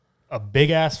a big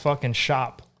ass fucking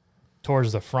shop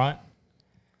towards the front.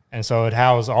 And so it'd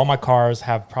house all my cars,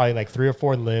 have probably like 3 or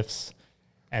 4 lifts.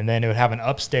 And then it would have an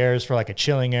upstairs for like a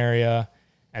chilling area.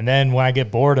 And then when I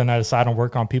get bored and I decide to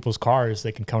work on people's cars,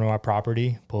 they can come to my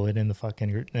property, pull it in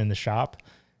the shop.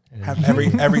 Have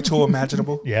every tool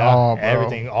imaginable. Yeah, Oh, bro.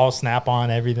 everything, all snap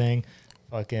on, everything.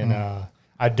 Fucking,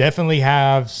 I'd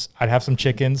have some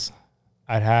chickens.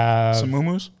 I'd have Some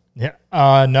moo-moos. yeah.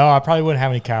 No, I probably wouldn't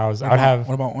have any cows. What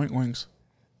about oink wings?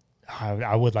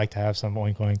 I would like to have some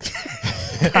oink oinks.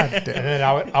 And then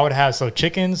I would have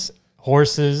chickens,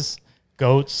 horses,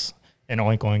 goats, and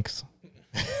oink oinks.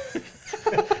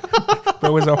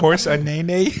 Bro, was a horse a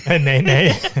nay? And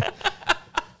nay.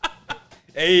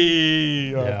 Hey,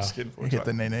 I'm Yeah. just kidding. You get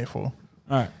the nay full.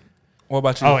 All right. What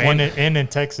about you? Oh, and in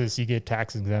Texas, you get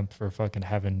tax exempt for fucking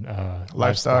having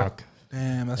livestock.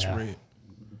 Damn, that's Yeah. great.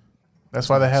 That's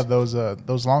why they have those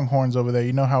longhorns over there.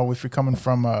 You know how if you're coming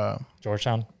from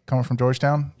Georgetown.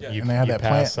 Georgetown, Yeah. and they have You that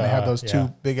pass, plant, they have those yeah.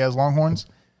 2 big ass longhorns.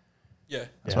 Yeah.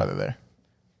 That's Yeah. why they're there.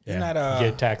 Isn't Yeah, that, you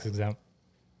get tax exempt.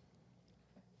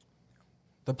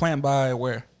 The plant by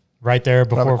where? Right there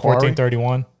before the quarry?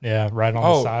 1431. Yeah, right on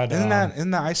the side. Isn't that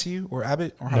ICU or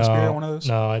Abbott or Hospital, one of those?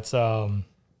 No, it's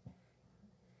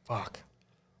fuck.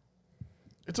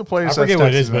 It's a place. I forget what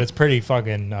it is, Texas, but it's pretty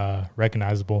fucking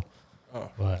recognizable. Oh.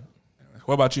 But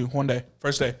What about you? One day,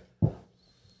 first day.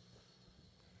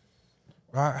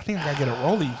 I think I gotta get a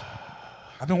rollie.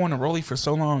 I've been wanting a rollie for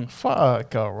so long.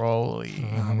 Fuck a rollie.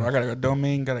 Bro, I gotta go to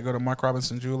Domain. Gotta go to Mark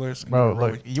Robinson Jewelers. And Bro, get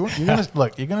a rollie.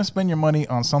 look, you're gonna spend your money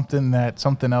on something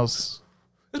else.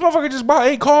 This motherfucker just bought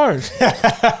 8 cars,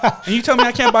 and you tell me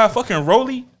I can't buy a fucking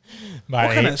rollie? my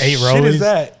What kind of eight shit rollies. is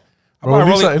that? I Bro, buy a at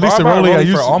least rollie, at bro, least I the buy a rollie I rollie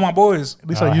use for all my boys. At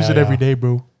least Oh, I use hell it every yeah. day,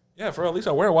 bro. Yeah, for real. At least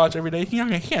I wear a watch every day. He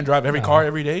can't drive every car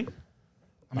every day.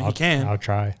 I mean, he can. I'll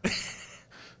try.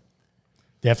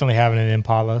 Definitely having an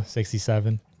Impala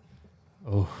 67.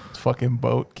 Oh, Fucking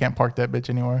boat. Can't park that bitch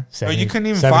anywhere. Bro, you couldn't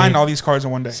even find all these cars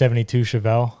in one day. 72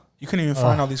 Chevelle. You couldn't even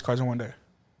find all these cars in one day.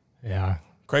 Yeah.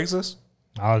 Craigslist?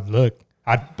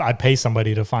 I'd pay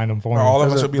somebody to find them for Bro, me. all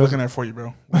of us would be looking there for you,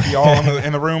 bro. We'd be all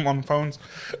in the room on phones,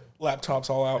 laptops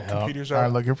all out, computers All right,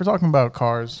 out. look, if we're talking about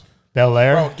cars, Bel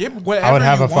Air. Bro, get whatever I would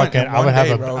have you a want fucking. in I would one have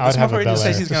day, a. bro. I would This have a motherfucker Bel just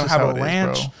Air. says he's This gonna is have how a it is,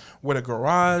 ranch bro. with a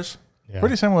garage. Yeah.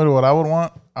 pretty similar to what I would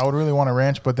want. I would really want a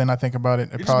ranch, but then I think about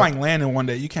it. You just buying land in one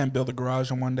day. You can't build a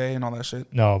garage in one day and all that shit.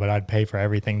 No, but I'd pay for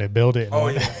everything to build it. Oh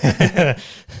yeah,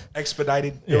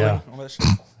 expedited building, Yeah. all that shit.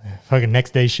 Fucking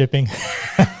next day shipping.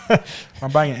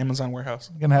 I'm buying an Amazon warehouse.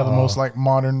 gonna have the most like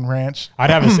modern ranch. I'd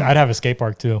have a skate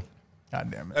park too.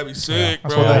 God damn it. That'd be sick,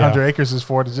 That's bro. what that Yeah. 100 acres is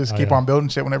for, to just keep yeah. on building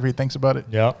shit whenever he thinks about it.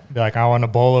 Yep. Be like, I want a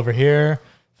bowl over here.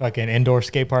 Fucking indoor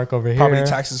skate park over here. Property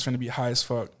taxes finna be high as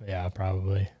fuck. Yeah,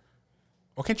 probably.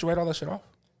 Well, can't you write all that shit off?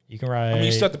 You can ride. I mean,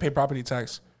 you still have to pay property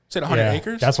tax. Said 100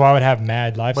 acres. That's why I would have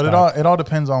mad livestock. But it all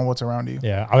depends on what's around you.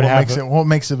 Yeah, I would what have. makes what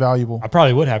makes it valuable. I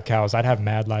probably would have cows. I'd have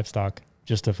mad livestock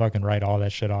just to fucking write all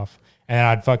that shit off, and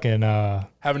I'd fucking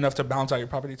have enough to balance out your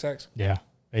property tax. yeah,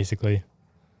 basically.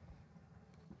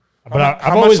 How But mu- I've how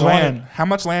much always land? wanted. How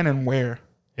much land and where?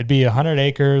 It'd be 100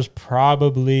 acres,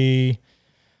 probably.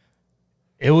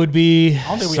 It would be I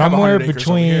don't think we have somewhere 100 acres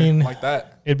over here between. like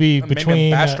that. It'd be Maybe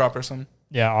between a Bastrop or something.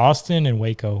 yeah, Austin and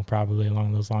Waco, probably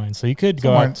along those lines. So you could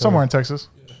go Somewhere in Texas.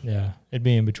 Yeah, it'd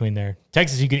be in between there.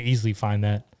 Texas, you could easily find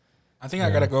that. I think I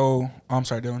gotta go. Oh, I'm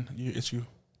sorry, Dylan. It's you.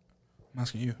 I'm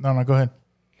asking you. No, go ahead.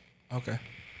 Okay.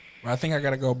 Well, I think I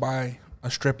gotta go buy a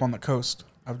strip on the coast.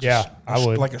 Of Yeah, I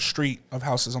would. like a street of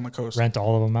houses on the coast. Rent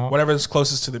all of them out. Whatever is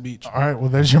closest to the beach. All right, well,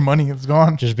 there's your money. It's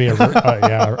gone. Just be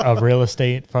a real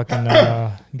estate fucking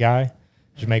guy.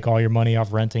 Just make all your money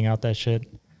off renting out that shit.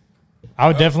 I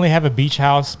would definitely have a beach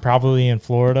house, probably in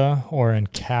Florida or in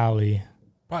Cali.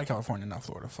 Probably California, not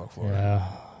Florida. Fuck Florida.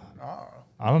 Yeah.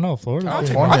 I don't know. Florida.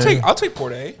 I'll take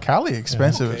Port A. Cali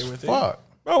expensive Okay as with it. fuck.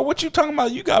 Bro, what you talking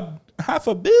about? You got half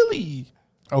a billy.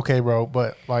 Okay, bro,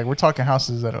 but like we're talking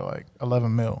houses that are like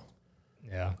 11 mil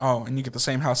Yeah. Oh, and you get the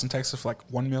same house in Texas for like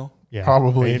 1 mil. Yeah.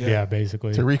 Probably, Yeah,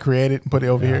 basically. to recreate it and put it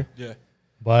over here. Yeah.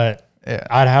 But Yeah,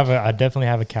 I'd definitely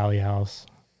have a Cali house.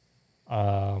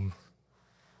 I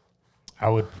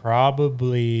would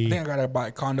probably I think I gotta buy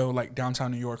a condo like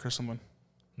downtown New York or something.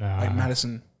 nah, Like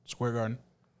Madison Square Garden.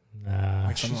 nah.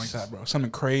 Like something like that, bro.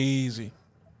 Something crazy.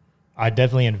 I'd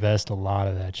definitely invest a lot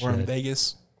of that Or in shit.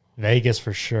 Vegas. Vegas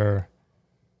for sure.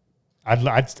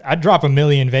 I'd drop $1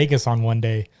 million in Vegas on one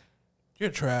day. You're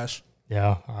trash.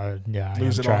 Yeah, I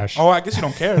Lose am it trash. all. Oh, I guess you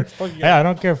don't care. Fuck Yeah, I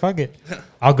don't care. Fuck it.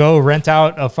 I'll go rent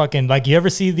out a fucking like. You ever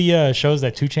see the shows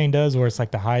that 2 Chainz does, where it's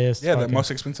like the highest? Yeah, the fucking-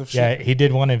 most expensive shit. Yeah, he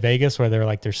did one in Vegas where they're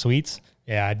like their suites.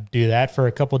 Yeah, I'd do that for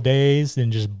a couple days,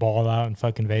 then just ball out in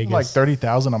fucking Vegas. like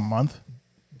 30,000 a month.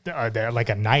 Like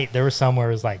a night. There was somewhere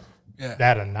it was like Yeah.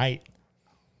 that a night.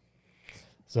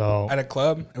 So At a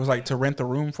club, it was like to rent the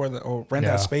room for rent Yeah.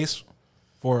 that space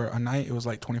for a night. It was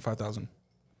like 25,000.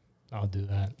 I'll do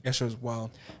that. That shit was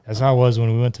wild. That's how it was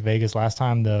when we went to Vegas last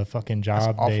time. The fucking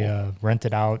job, awful. they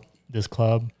rented out this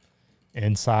club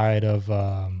inside of.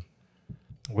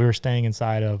 We were staying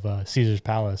inside of Caesar's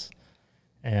Palace,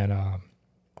 and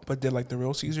But did like the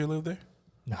real Caesar live there?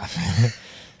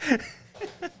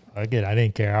 again, I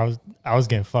didn't care. I was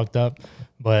getting fucked up,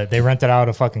 but they rented out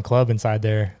a fucking club inside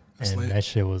there, That's and lit. that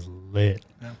shit was lit,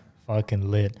 Yeah. fucking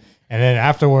lit. And then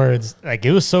afterwards, like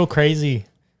it was so crazy.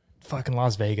 Fucking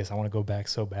Las Vegas, I want to go back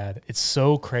so bad. It's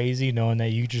so crazy knowing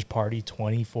that you just party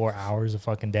 24 hours a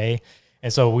fucking day.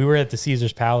 And so we were at the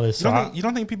Caesar's Palace. You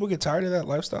don't think people get tired of that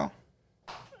lifestyle?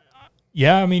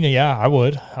 Yeah, I mean, yeah, I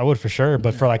would for sure.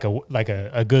 But for like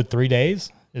a good 3 days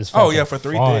is Oh yeah, fucking for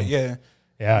 3 fun. days. Yeah.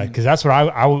 Yeah, because that's what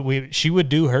I would. She would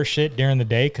do her shit during the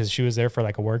day because she was there for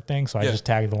like a work thing. So I Yeah. just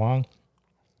tagged along,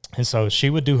 and so she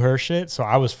would do her shit. So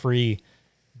I was free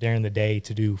during the day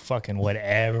to do fucking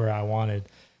whatever I wanted.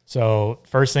 So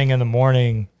first thing in the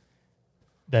morning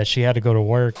that she had to go to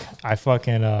work, I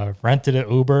fucking rented an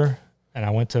Uber and I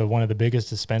went to one of the biggest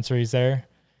dispensaries there,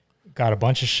 got a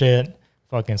bunch of shit,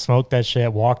 fucking smoked that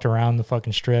shit, walked around the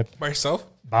fucking strip. By yourself?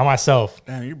 By myself.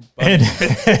 Damn, you're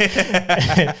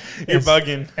bugging. You're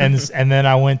bugging. And then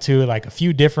I went to like a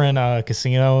few different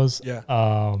casinos.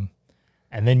 Yeah.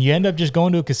 And then you end up just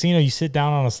going to a casino, you sit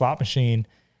down on a slot machine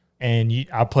and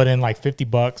I put in like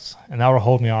 $50 and that would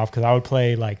hold me off because I would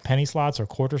play like penny slots or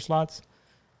quarter slots.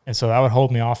 And so that would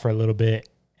hold me off for a little bit.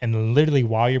 And literally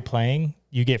while you're playing,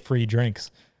 you get free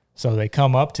drinks. So they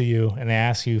come up to you and they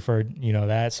ask you for,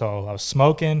 that. So I was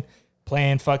smoking,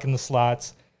 playing fucking the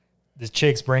slots. This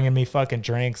chick's bringing me fucking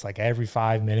drinks like every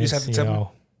 5 minutes. You just have to tip them?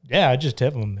 Yeah, I just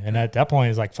tip them. And at that point,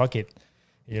 it's like, fuck it.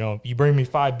 You bring me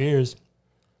 5 beers,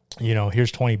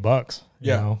 here's $20.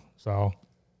 Yeah. So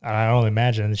I don't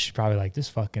imagine that she's probably like, this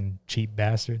fucking cheap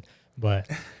bastard. But,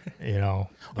 I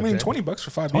mean, $20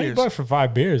 for 5 $20 beers. for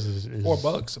 5 beers is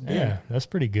 $4 a beer. Yeah, that's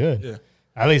pretty good. Yeah.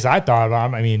 At least I thought.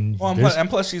 I mean, Well, and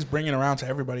plus she's bringing around to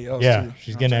everybody else. yeah, too,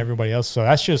 she's getting everybody else. So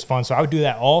that's just fun. So I would do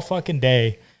that all fucking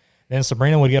day. Then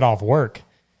Sabrina would get off work.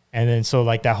 And then so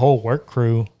like that whole work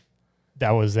crew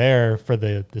that was there for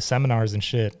the seminars and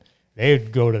shit, they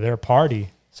would go to their party.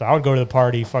 So I would go to the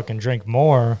party, fucking drink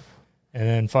more, and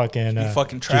then fucking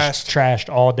trashed. just trashed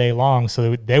all day long.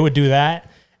 So they would do that.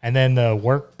 And then the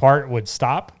work part would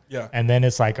stop. Yeah. And then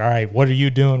it's like, all right, what are you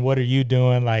doing? What are you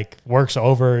doing? Like, work's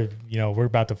over. We're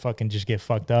about to fucking just get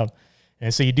fucked up.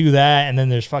 And so you do that. And then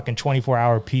there's fucking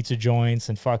 24-hour pizza joints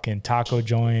and fucking taco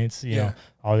joints. You know,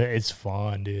 all that. It's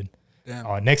fun, dude.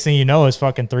 Damn. Next thing you know, it's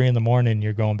fucking 3 a.m.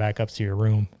 You're going back up to your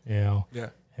room, Yeah.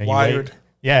 And Wired.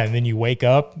 And then you wake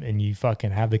up and you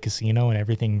fucking have the casino and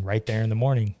everything right there in the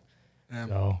morning. Damn.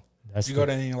 So that's Did you go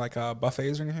to any like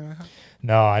buffets or anything like that?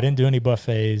 No, I didn't do any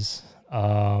buffets.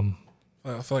 I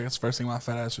feel like that's the first thing my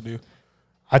fat ass would do.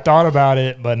 I thought about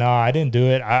it, but no, I didn't do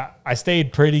it. I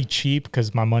stayed pretty cheap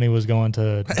because my money was going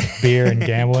to beer and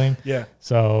gambling. Yeah.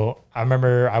 So I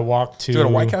remember I walked to... Did you go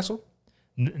to White Castle?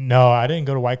 No, I didn't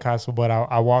go to White Castle, but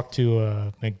I walked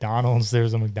to McDonald's.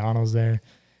 There's a McDonald's there.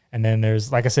 And then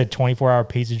there's, like I said, 24-hour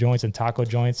pizza joints and taco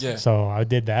joints. Yeah. So I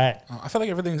did that. I feel like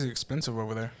everything's expensive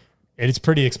over there. It's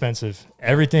pretty expensive.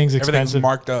 Everything's expensive. Everything's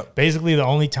marked up. Basically, the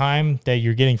only time that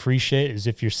you're getting free shit is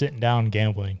if you're sitting down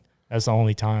gambling. That's the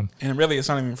only time. And really, it's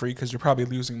not even free because you're probably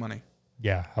losing money.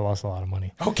 Yeah, I lost a lot of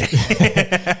money. Okay.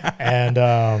 And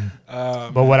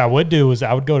but what I would do was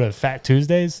I would go to Fat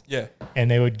Tuesdays. Yeah.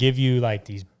 And they would give you like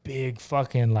these big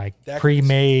fucking like Daiquiris.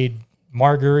 pre-made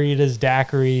margaritas,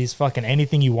 daiquiris, fucking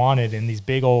anything you wanted in these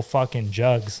big old fucking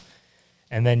jugs.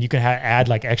 And then you can add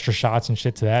like extra shots and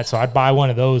shit to that. So I'd buy one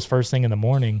of those first thing in the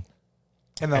morning.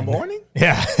 In the morning?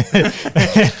 Yeah.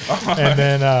 And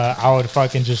then I would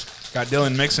fucking just... Got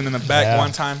Dylan mixing in the back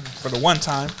one time for the one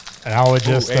time. And I would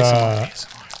just... ASMR.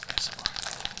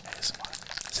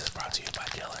 This is brought to you by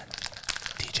Dylan.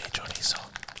 DJ Chorizo.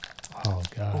 Oh,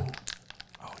 God.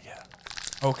 Oh,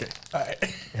 yeah. Okay. All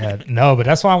right. Yeah, no, but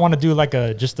that's why I want to do like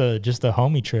just a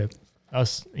homie trip.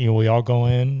 Us, we all go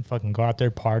in, fucking go out there,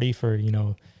 party for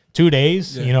 2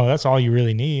 days. Yeah. That's all you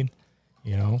really need.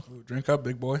 Ooh, drink up,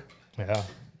 big boy. Yeah.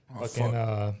 Oh, Fucking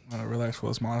fuck. Relax. Well,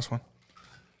 it's my last one.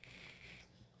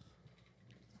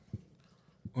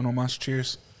 Uno mas,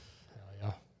 cheers.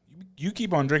 Hell You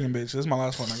keep on drinking, bitch. This is my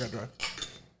last one. I got dry.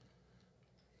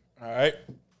 All right.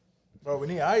 Bro, we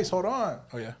need ice. Hold on.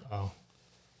 Oh yeah. Oh.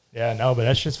 Yeah, no, but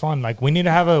that's just fun. Like we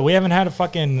haven't had a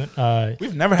fucking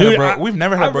We've never had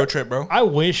a bro trip, bro. I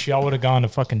wish y'all would have gone to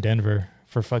fucking Denver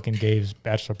for fucking Gabe's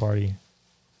bachelor party.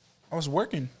 I was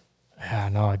working. Yeah,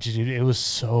 no, it was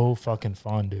so fucking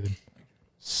fun, dude.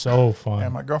 So fun. Yeah,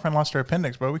 my girlfriend lost her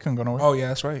appendix, bro. We couldn't go nowhere. Oh yeah,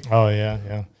 that's right. Oh yeah.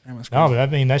 Damn, that's No, crazy. but I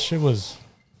mean that shit was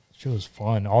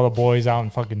fun. All the boys out in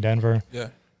fucking Denver. Yeah.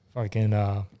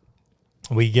 Fucking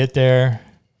we get there,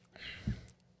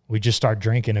 we just start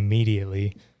drinking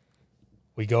immediately.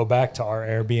 We go back to our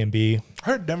Airbnb. I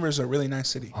heard Denver's a really nice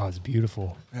city. Oh, it's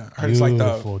beautiful. Yeah, I heard it's like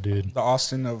Beautiful, dude. the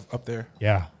Austin of up there.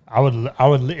 Yeah. I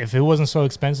would if it wasn't so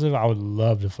expensive, I would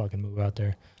love to fucking move out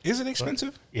there. Is it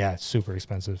expensive? Yeah, it's super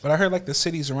expensive. But I heard like the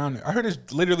cities around it. I heard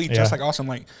it's literally just like Austin.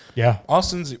 Like Yeah.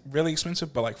 Austin's really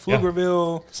expensive, but like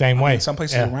Pflugerville, Same way. Some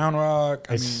places Yeah. around Rock.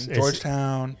 It's-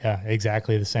 Georgetown. Yeah,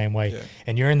 exactly the same way. Yeah.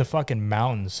 And you're in the fucking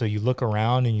mountains, so you look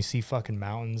around and you see fucking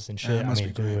mountains and shit. it must I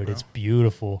mean, be great, dude, bro. it's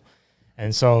beautiful.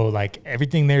 And so like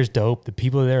everything there's dope. The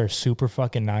people there are super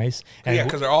fucking nice. And Yeah,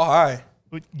 because they're all high.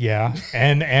 yeah,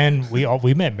 and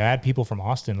we met mad people from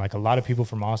Austin. Like a lot of people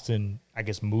from Austin, I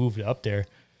guess, moved up there.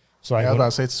 So Yeah, I was like, about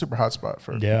to say it's a super hot spot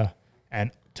for. yeah, and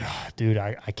Dude,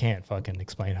 I can't fucking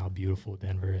explain how beautiful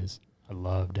Denver is. I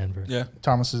love Denver. Yeah.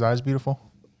 Thomas's eyes beautiful.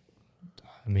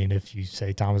 I mean, if you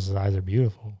say Thomas's eyes are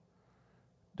beautiful.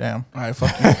 Damn. All right,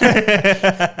 fuck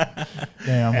you.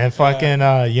 Damn. And fucking,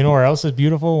 you know where else is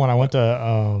beautiful? When I went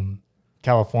to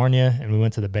California and we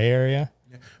went to the Bay Area.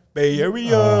 Bay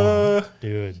Area.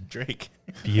 Dude, Drake.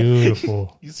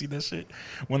 beautiful. You see that shit?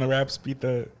 When the Raps beat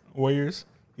the Warriors,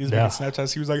 he was Yeah. making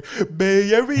Snapchats. He was like,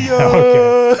 Bay Area.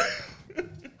 Okay.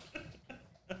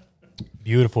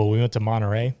 Beautiful. We went to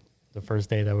Monterey the first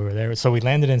day that we were there. So we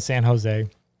landed in San Jose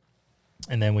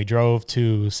and then we drove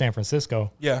to San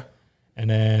Francisco. Yeah. And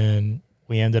then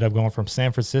we ended up going from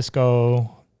San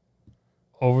Francisco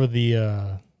over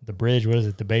the bridge. What is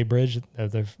it? The Bay Bridge?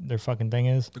 Their fucking thing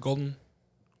is? The Golden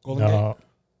Gate.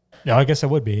 No, I guess it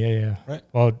would be. Yeah. Right.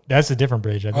 Well, that's a different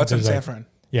bridge. I Oh, think it's in there's San like- Fran.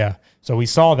 Yeah. So we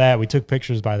saw that. We took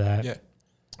pictures by that. Yeah.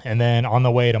 And then on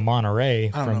the way to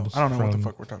Monterey I don't know what the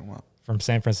fuck we're talking about. from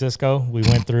San Francisco, we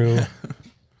went through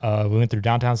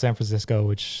downtown San Francisco,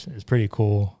 which is pretty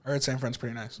cool. I heard San Fran's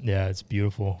pretty nice. Yeah, it's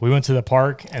beautiful. We went to the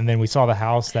park and then we saw the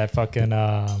house that fucking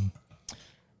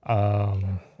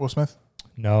Will Smith.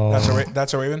 no.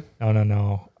 That's a Raven?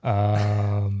 No.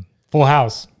 Full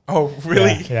House. Oh,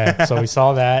 really? Yeah. So we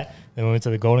saw that. Then we went to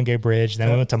the Golden Gate Bridge. Then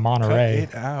we went to Monterey.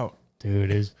 Cut it out.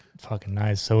 Dude, it was fucking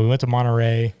nice. So we went to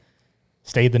Monterey,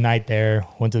 stayed the night there,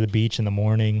 went to the beach in the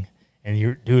morning.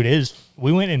 And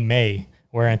we went in May,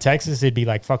 where in Texas it'd be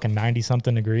like fucking 90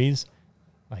 something degrees,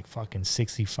 like fucking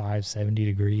 65, 70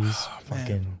 degrees.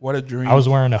 Man, what a dream. I was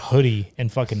wearing a hoodie in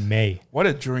fucking May. What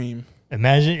a dream.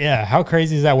 Imagine, how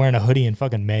crazy is that wearing a hoodie in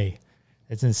fucking May?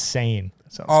 It's insane.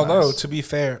 That sounds Although, nice. to be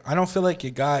fair, I don't feel like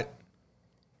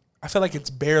I feel like it's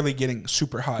barely getting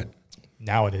super hot.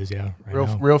 Now it is, yeah. Right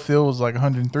now. real feel was like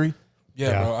 103. Yeah,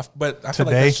 Yeah. bro. But I feel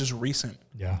like Today? that's just recent.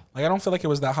 Yeah. Like, I don't feel like it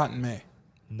was that hot in May.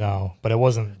 No, but it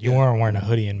wasn't. You weren't wearing a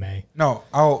hoodie in May. No,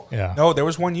 Yeah. no. There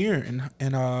was one year, and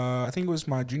I think it was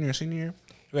my junior or senior year.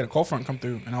 We had a cold front come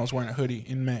through, and I was wearing a hoodie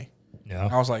in May. Yeah.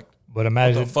 I was like, But "What the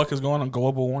imagine fuck is going on?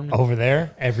 Global warming." over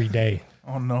there every day.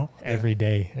 Oh no. Every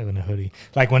day in a hoodie.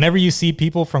 Like whenever you see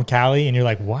people from Cali and you're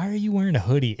like, why are you wearing a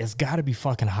hoodie? It's got to be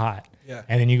fucking hot. Yeah.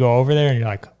 And then you go over there and you're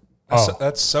like, oh,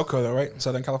 That's SoCo though, right? In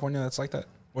Southern California, that's like that.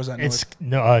 Or is that it's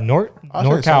north?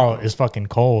 NorCal SoCal. is fucking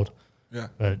cold. Yeah.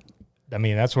 But I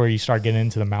mean, that's where you start getting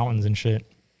into the mountains and shit.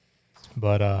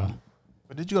 But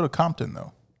But did you go to Compton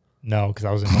though? no, because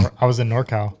I was in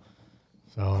NorCal.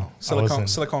 So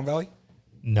Silicon Valley.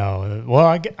 no.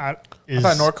 Well, is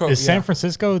thought Norco- San yeah.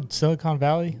 Francisco Silicon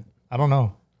Valley? I don't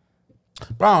know.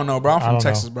 Bro, I don't know, bro. I'm I from don't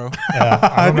Texas, know. bro. Yeah,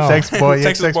 I don't know. Texas boy. Yeah,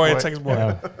 Texas boy, Texas boy.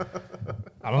 Yeah.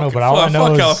 I don't know, Okay, but all I fuck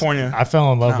know is California. I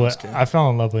fell in love Nah, I'm with just kidding.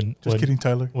 Just with kidding,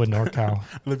 Tyler. NorCal.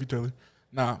 I love you, Taylor.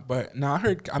 I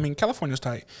heard. I mean, California's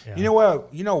tight. Yeah. You know what?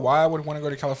 You know why I would want to go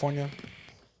to California?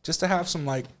 Just to have some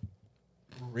like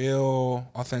real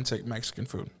authentic Mexican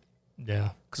food. Yeah,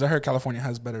 Because I heard California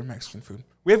has better Mexican food.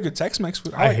 We have good Tex-Mex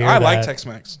food. I hear I like that.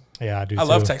 Tex-Mex. yeah, I do. I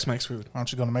love too. Tex-Mex food. Why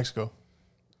don't you go to Mexico?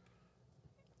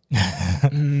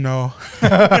 No,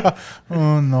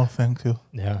 Oh no, thank you.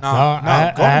 Yeah,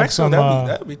 no, go to Mexico. some,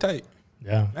 That would be tight.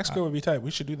 yeah, Mexico would be tight.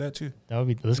 We should do that too. that would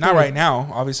be. Let's Not go, right now,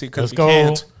 obviously, because Let's we go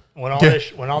can't.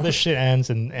 when all this shit ends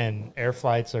and air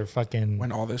flights are fucking.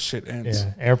 When all this shit ends.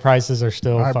 Yeah, air prices are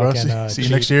still All right, bro. fucking. See you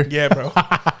cheap. next year. Yeah, bro.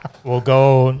 We'll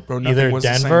go Bro, nothing either was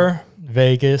the same. Denver,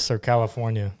 Vegas, or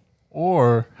California.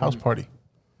 Or house party.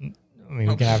 I mean,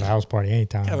 we can have a house party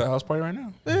anytime. Have a house party right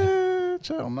now.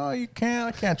 Chill. No, you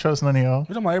can't. I can't trust none of y'all. We're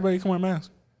talking about everybody can wear masks.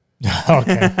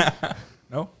 Okay.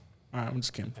 No? All right, I'm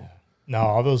just kidding. No,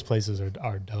 all those places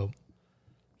are dope.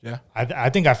 Yeah. I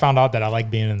think I found out that I like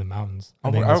being in the mountains.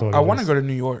 I think that's what it want to is. go to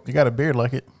New York. You got a beard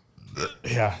like it.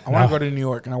 Yeah, I want to go to New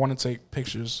York, and I want to take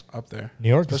pictures up there. New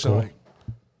York is Especially cool. like,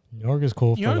 New York is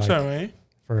cool New York's for all like,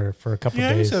 right. for a couple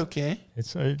Yeah, days. it's okay.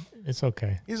 It's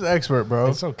okay. He's an expert, bro.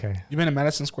 It's okay. You been to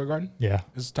Madison Square Garden? Yeah,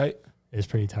 It's tight. it's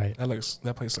pretty tight.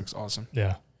 That place looks awesome.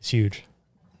 Yeah, it's huge,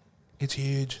 It's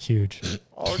huge. huge,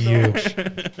 Oh, huge.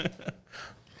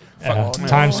 Fuck, man.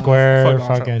 Times Square, Fuck, no,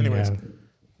 fucking anyways. yeah.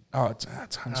 Oh, it's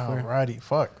Times Square. Alrighty,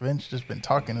 fuck. Vince just been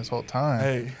talking this whole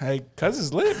time. Hey, cuz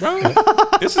it's lit, bro.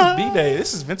 This is B-Day.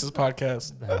 This is Vince's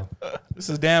podcast. No. This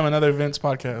is damn another Vince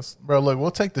podcast. Bro, look, we'll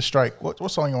take the strike. What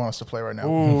song you want us to play right now?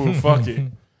 Ooh, fuck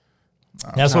it.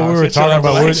 That's Nah, what we were chill, talking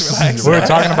about. relax. We were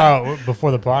talking about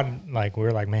before the pod. Like we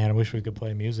were like, man, I wish we could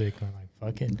play music. I'm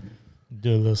like, fuck it,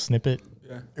 do a little snippet,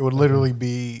 Yeah. It would literally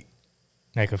be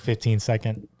like a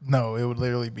 15-second. no. It would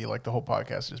literally be like the whole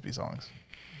podcast just be songs.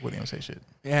 Wouldn't even say shit.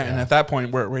 Yeah, and at that point,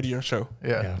 we're at radio show.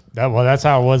 Yeah. Yeah, that's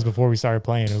how it was before we started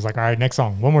playing. It was like, all right, next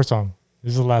song, one more song.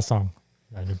 This is the last song.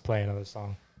 I didn't play another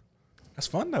song. That's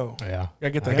fun though. Yeah.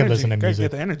 Gotta get the I could energy. listen to Gotta music.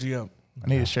 get the energy up. I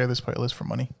need to share this playlist for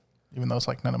money, even though it's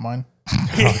like none of mine.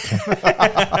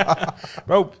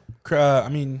 Bro, I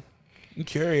mean, you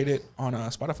curate it on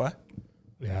Spotify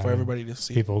Yeah. for everybody to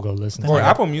see. People will go listen Or to it.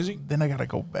 Apple Music. Then I gotta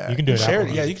go back. You can do it. Share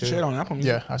Apple it. Yeah, you Music can too. share it on Apple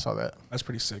Music. Yeah, I saw that. That's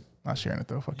pretty sick. Not sharing it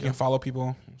though. Fuck You yeah. can follow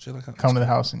people. Shit like that. Come to the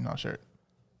house and I'll share it.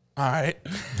 All right.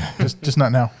 Just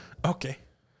not now. Okay.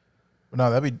 But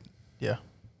no, that'd be yeah.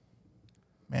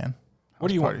 Man, What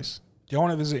do house you want? parties. Do y'all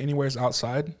want to visit anywhere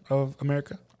outside of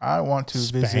America? I want to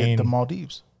visit Spain. the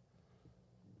Maldives.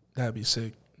 That'd be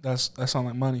sick. That sound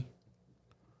like money.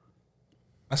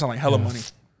 That sound like hella Yeah. money.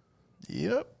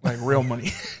 Yep. Like real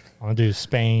money. I want to do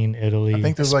Spain, Italy. I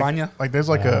think there's España? like there's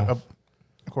like Yeah. a of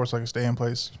course like a stay in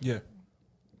place. Yeah.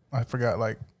 I forgot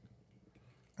like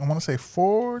I want to say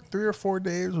 3 or 4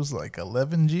 days was like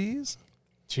 11 G's.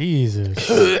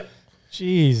 Jesus.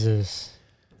 Jesus.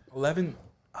 11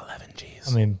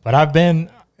 G's. I mean, but I've been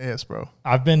Yes, bro.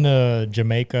 to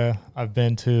Jamaica. I've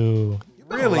been to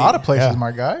really? A lot of places, Yeah.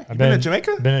 my guy. I've been to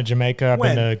Jamaica? Been to Jamaica. I've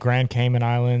When? been to Grand Cayman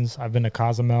Islands. I've been to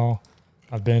Cozumel.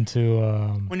 I've been to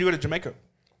When you go to Jamaica?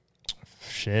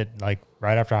 like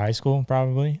right after high school,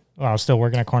 probably. Well, I was still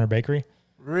working at Corner Bakery.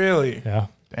 Really? Yeah.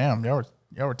 Damn, y'all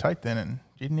were tight then, and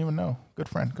you didn't even know. Good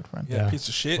friend, good friend. Yeah, Yeah. piece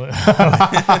of shit.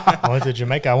 I went to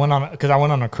Jamaica. I went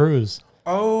on a cruise.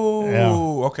 Oh, Yeah.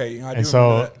 okay. I do And remember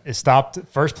so that. it stopped.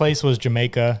 First place was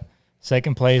Jamaica.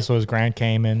 Second place was Grand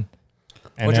Cayman.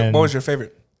 And What was your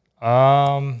favorite?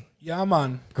 Yeah,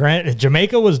 man.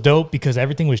 Jamaica was dope because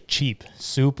everything was cheap,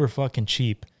 super fucking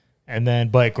cheap. And then,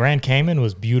 but Grand Cayman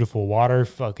was beautiful. Water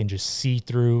fucking just see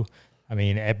through. I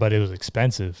mean, but it was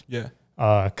expensive. Yeah.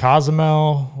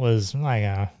 Cozumel was like,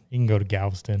 you can go to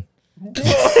Galveston.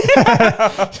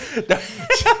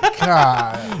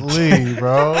 Golly,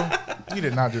 bro. You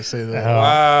did not just say that.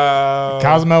 Wow.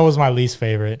 Cozumel was my least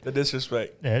favorite. The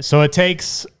disrespect. So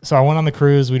I went on the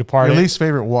cruise. We departed. Your least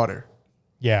favorite water.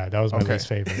 Yeah, that was my Okay. least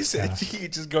favorite. He said Yeah. you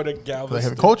just go to They have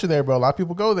Galveston. a culture there, bro. A lot of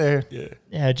people go there. Yeah.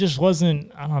 Yeah, it just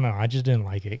wasn't. I don't know. I just didn't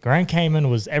like it. Grand Cayman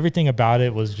was everything about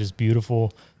it was just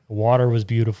beautiful. The water was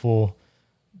beautiful.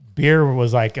 Beer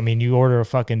was like, I mean, you order a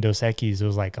fucking Dos Equis, it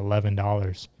was like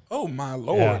 $11. Oh my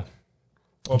lord. Yeah.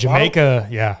 A Jamaica,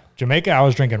 yeah, Jamaica. I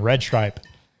was drinking Red Stripe,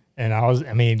 and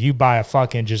I mean, you buy a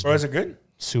fucking just bottle? Or is it good?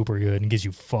 super good and gets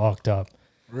you fucked up.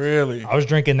 Really? I was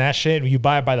drinking that shit. You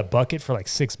buy it by the bucket for like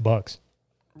 $6.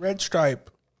 Red Stripe.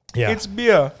 Yeah, It's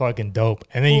beer fucking dope.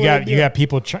 And then Oh, you yeah. got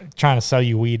people trying to sell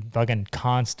you weed fucking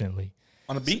constantly.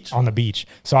 on the beach. On the beach.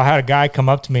 So I had a guy come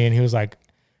up to me and he was like,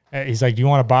 do you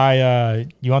want to buy,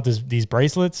 you want these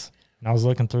bracelets? And I was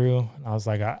looking through and I was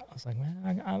like,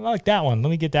 man, I like that one. Let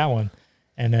me get that one.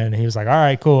 And then he was like, all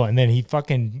right, cool. And then he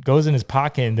fucking goes in his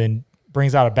pocket and then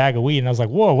brings out a bag of weed. And I was like,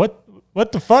 whoa,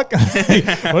 what the fuck?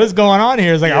 What is going on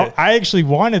here? It's like, Yeah. I actually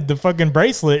wanted the fucking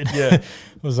bracelet. Yeah.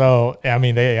 So, I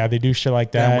mean, they do shit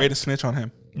like that. Damn, way to snitch on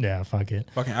him. Yeah, fuck it.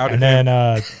 Fucking out And then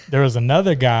there was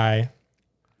another guy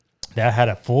that had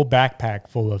a full backpack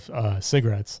full of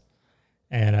cigarettes,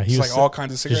 and he It's was like all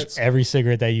kinds of cigarettes. just every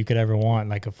cigarette that you could ever want,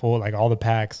 like a full, like all the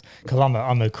packs. Because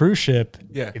on the cruise ship,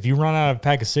 Yeah. if you run out of a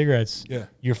pack of cigarettes, Yeah.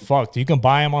 you're fucked. You can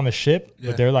buy them on the ship,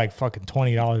 Yeah. but they're like fucking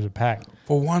 $20 a pack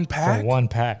For one pack? for one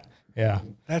pack. Yeah.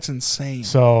 That's insane.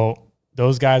 So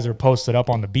those guys are posted up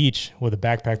on the beach with a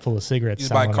backpack full of cigarettes. You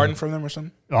just buy a selling carton them. from them or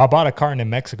something? I bought a carton in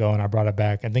Mexico and I brought it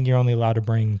back. I think you're only allowed to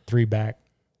bring 3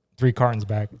 cartons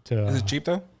back to. Is it cheap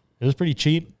though? It was pretty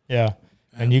cheap, yeah.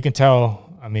 And you can tell.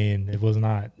 I mean, it was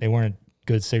not. They weren't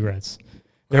good cigarettes.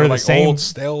 They were the like same. old,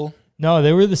 stale. No,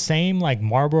 they were the same like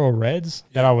Marlboro Reds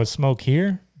that I would smoke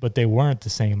here, but they weren't the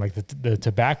same. Like the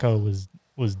tobacco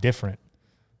was different.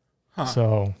 Huh.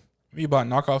 So, You bought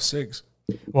knockoff cigs.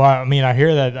 well, I mean, I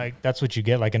hear that like that's what you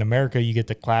get. Like in America, you get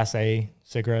the Class A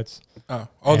cigarettes. Oh,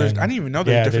 I And, didn't even know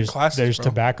there's different classes. There's bro.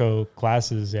 tobacco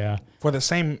classes, yeah, for the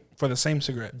same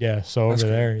cigarette. yeah. So That's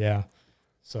over cool. there, yeah.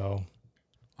 So,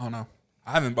 I don't know.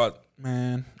 I haven't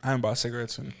bought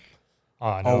cigarettes in oh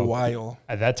a no. while.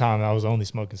 At that time, I was only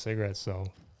smoking cigarettes, so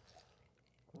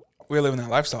We're living that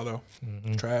lifestyle though.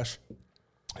 Mm-hmm. Trash.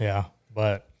 yeah.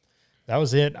 But that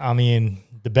was it. I mean,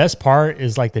 the best part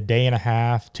is like the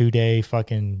 1.5 2-day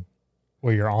fucking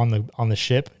where you're on the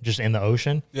ship, just in the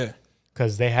ocean, Yeah.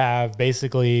 because they have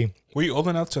basically. Were you old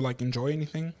enough to like enjoy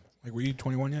anything? Like, were you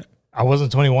 21 yet? I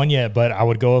wasn't 21 yet, but I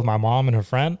would go with my mom and her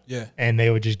friend, Yeah. and they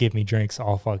would just give me drinks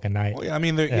all fucking night. Well, yeah. I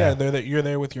mean, Yeah. you're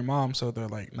there with your mom, so they're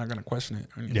like not gonna question it.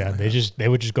 Or anything Yeah, like they that.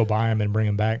 would just go buy them and bring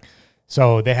them back.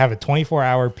 So they have a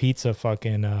 24-hour pizza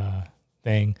fucking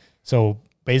thing. So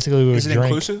basically, we would Is it drink.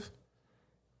 inclusive?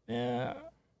 Yeah.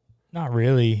 Not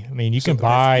really. I mean, you still can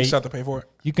have to pay- buy You still have to pay for it.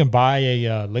 you can buy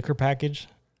a liquor package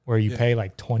where you Yeah. pay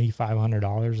like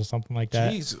 $2,500 or something like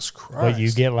that. Jesus Christ. But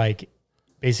you get like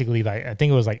basically like I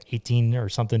think it was like 18 or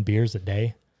something beers a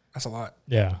day. That's a lot.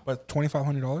 Yeah, But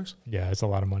 $2,500 yeah, it's a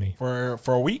lot of money for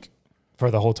a week? for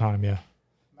the whole time. Yeah,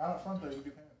 Not up front though. You do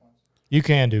payment plans. you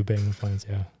can do payment plans.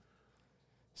 Yeah.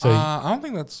 So I don't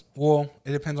think that's well.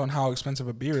 It depends on how expensive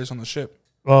a beer is on the ship.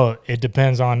 well, it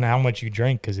depends on how much you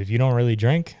drink. Because if you don't really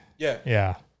drink, Yeah,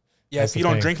 yeah, yeah. That's If you the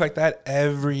don't thing. drink like that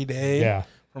every day, yeah.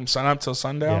 from sunup till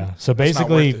sundown, Yeah. So it's not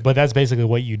basically, worth it. but that's basically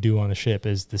what you do on the ship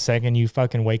is the second you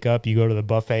fucking wake up, you go to the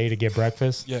buffet to get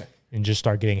breakfast yeah. and just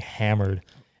start getting hammered.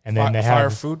 And then they Fire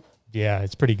have, food. yeah,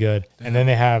 it's pretty good. And then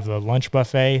they have the lunch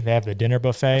buffet. They have the dinner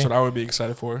buffet. That's what I would be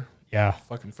excited for. Yeah.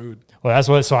 Fucking food. Well, that's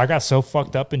what, so I got so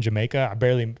fucked up in Jamaica. I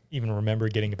barely even remember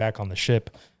getting back on the ship.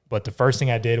 But the first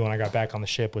thing I did when I got back on the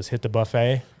ship was hit the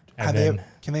buffet. And then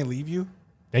Can they leave you?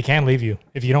 they can leave you.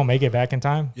 If you don't make it back in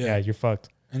time, Yeah. yeah, you're fucked.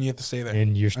 And you have to stay there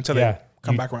And you're, until yeah, they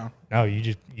come you- back around. No,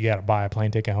 you got to buy a plane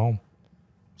ticket home.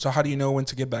 So how do you know when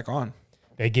to get back on?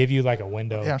 They give you like a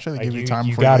window. Yeah, I'm sure they Like give you time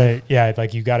You before you gotta, yeah,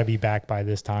 like you gotta be back by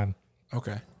this time.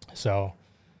 Okay. So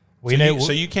So know.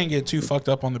 you can't get too fucked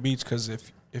up on the beach because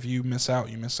if you miss out,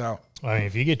 you miss out. I mean,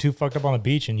 if you get too fucked up on the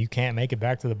beach and you can't make it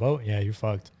back to the boat, yeah, you're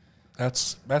fucked.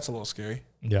 That's a little scary.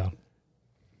 Yeah.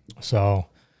 So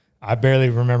I barely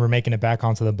remember making it back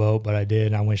onto the boat, but I did.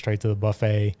 And I went straight to the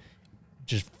buffet,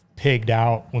 just pigged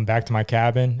out, went back to my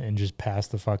cabin and just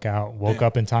passed the fuck out. Woke Yeah.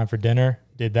 up in time for dinner,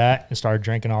 did that and started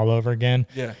drinking all over again.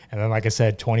 Yeah. And then, like I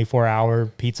said, 24-hour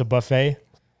pizza buffet.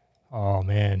 Oh,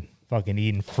 man. Fucking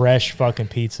eating fresh fucking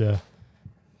pizza.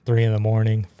 3 in the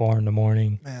morning, 4 in the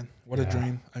morning. Man, what a Yeah.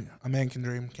 dream. A man can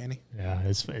dream, can he? Yeah,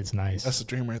 it's nice. That's a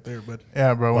dream right there, bud.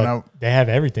 Yeah, bro. When But they have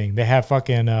everything. They have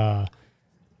fucking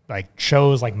like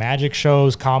shows, like magic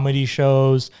shows, comedy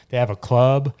shows. They have a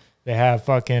club. They have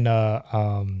fucking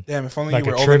Damn, if only like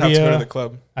you a were old enough to go to trivia. the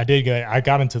club. I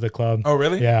got into the club. Oh,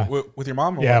 really? Yeah. With your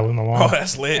mom? Or Yeah, what? with my mom. Oh,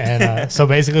 that's lit. And so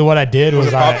basically what I did was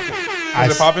was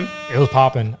it popping? it was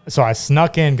popping. So I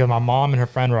snuck in because my mom and her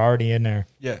friend were already in there.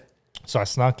 Yeah. So I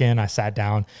snuck in, I sat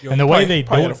down, Yo, and the way they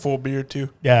probably do had a full beard too.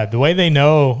 yeah, the way they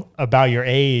know about your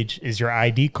age is your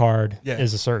ID card Yeah.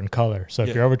 is a certain color. So if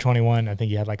Yeah. you're over 21, I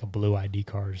think you had like a blue ID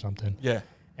card or something. Yeah.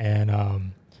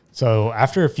 And so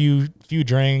after a few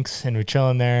drinks and we're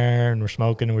chilling there and we're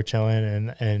smoking and we're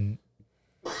chilling and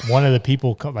one of the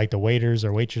people like the waiters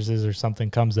or waitresses or something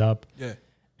comes up Yeah.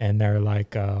 and they're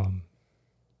like,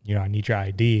 you know, I need your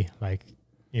ID, like,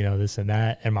 you know, this and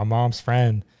that. And my mom's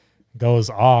friend goes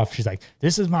off. She's like,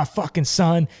 this is my fucking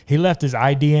son. He left his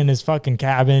ID in his fucking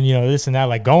cabin, you know, this and that,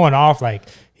 like going off like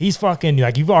he's fucking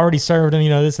like you've already served him, you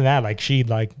know, this and that. Like she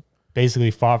like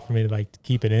basically fought for me to like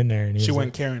keep it in there. And he She was went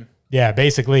like, Karen. yeah,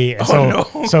 basically. And Oh, so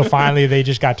no. so finally they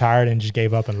just got tired and just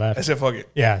gave up and left. I said, fuck it.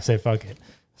 Yeah, say fuck it.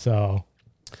 So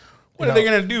What are they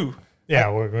going to do? yeah,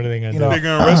 what are they gonna do? They're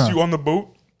going to arrest you on the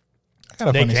boat? I got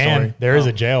a They funny can. story. There is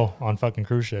a jail on fucking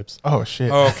cruise ships. Oh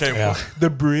shit. Oh, okay. Yeah. The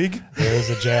brig? There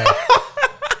is a jail.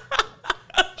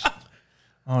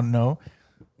 Oh no.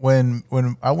 When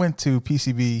I went to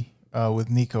PCB with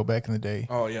Nico back in the day,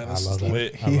 Oh, yeah. This love is that.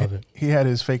 lit. I love it. he had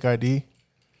his fake ID,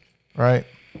 right?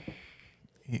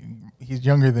 He's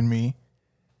younger than me.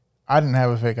 I didn't have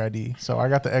a fake ID, so I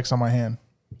got the X on my hand.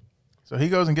 So he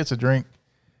goes and gets a drink,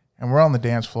 and we're on the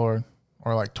dance floor,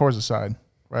 or like towards the side,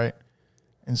 right?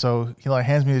 And so he like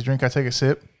hands me his drink. I take a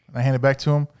sip, and I hand it back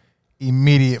to him.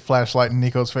 Immediate flashlight in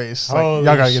Nico's face. Like, Holy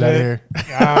y'all gotta get out of shit. here.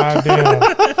 God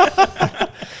damn.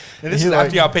 And this He is like-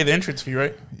 after y'all pay the entrance fee,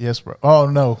 right? Yes, bro. Oh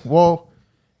no. Well,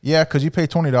 yeah, because you pay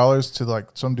 $20 to like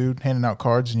some dude handing out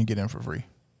cards, and you get in for free.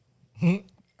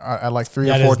 At like three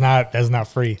or four. That's not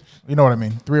free. You know what I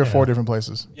mean? 3 or 4 different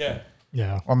places. Yeah.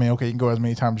 Yeah. I mean, okay, you can go as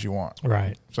many times as you want.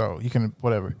 Right. So you can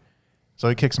whatever. So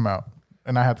he kicks him out,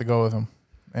 and I have to go with him.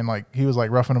 And like he was like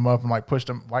roughing him up and like pushed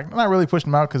him, like not really pushed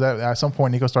him out because at some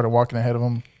point Nico started walking ahead of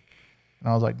him, and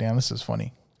I was like, damn, this is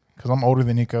funny because I'm older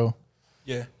than Nico,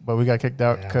 Yeah. but we got kicked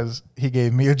out Yeah. because he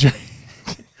gave me a drink.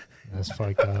 That's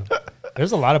fucked up.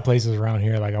 There's a lot of places around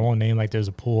here. Like I won't name. Like there's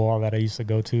a pool that I used to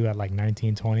go to at like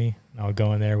 1920. I would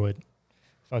go in there with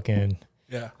fucking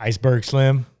Yeah. Iceberg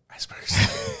Slim.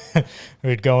 Icebergs.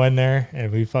 We'd go in there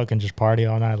and we fucking just party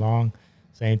all night long.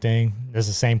 Same thing. This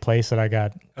is the same place that I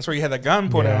got That's where you had that gun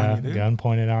pointed on you, dude. gun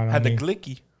pointed out Had on the me.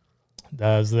 glicky.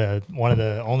 That was one of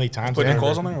the only times Put I your ever,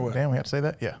 calls on there or what? Damn, we had to say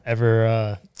that. Yeah.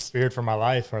 ever feared for my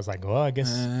life. I was like, well, I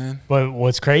guess. Man. But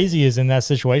what's crazy is in that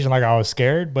situation, like I was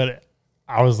scared, but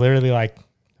I was literally like,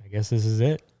 I guess this is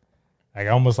it. Like I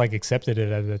almost like accepted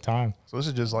it at the time. So this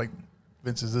is just like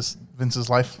Vince, is this Vince's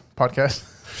Life podcast?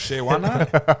 Shit, why not?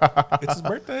 It's his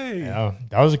birthday. Yeah,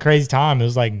 that was a crazy time. It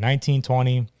was like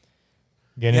 1920.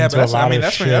 Getting Yeah, into but a lot of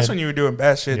that's shit. that's when you were doing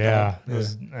bad shit. Yeah, though. it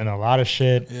was, and a lot of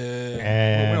shit. Yeah.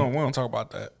 And we don't talk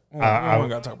about that. We I don't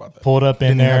gotta talk about that. pulled up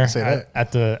in Didn't even there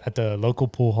have to say at the local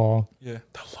pool hall, Yeah.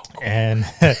 The local. and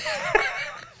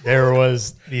there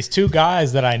was these two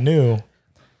guys that I knew,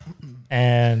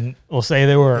 and we'll say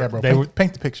they were Yeah, bro. they were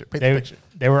Paint the picture. Paint the they, picture.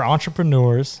 they were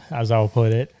entrepreneurs, as I'll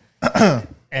put it.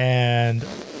 And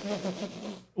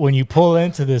when you pull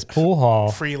into this pool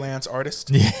hall, Freelance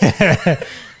artist.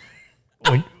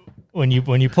 when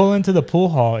you pull into the pool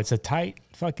hall, it's a tight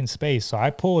fucking space. So I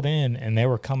pulled in and they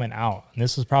were coming out. And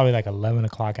this was probably like 11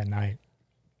 o'clock at night.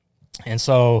 And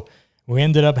so we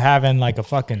ended up having like a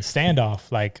fucking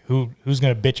standoff. Like who's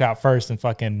going to bitch out first and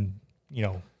fucking,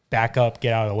 back up,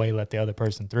 get out of the way, let the other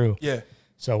person through. Yeah.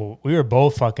 So we were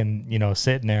both fucking,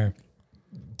 sitting there.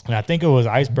 And I think it was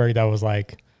Iceberg that was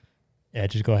like, yeah,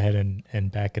 just go ahead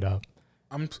and back it up.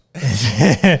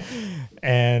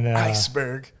 And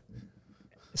Iceberg.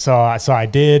 So I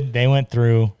did. They went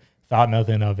through, thought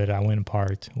nothing of it. I went and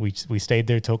parked. We stayed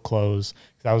there till close.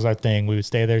 That was our thing. We would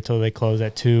stay there till they closed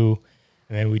at 2,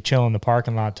 and then we'd chill in the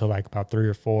parking lot till like about 3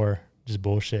 or 4, just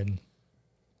bullshitting.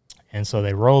 And so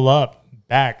they roll up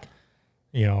back,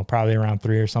 probably around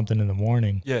 3 or something in the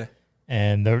morning. Yeah.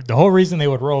 And the whole reason they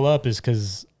would roll up is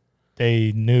because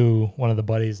they knew one of the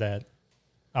buddies that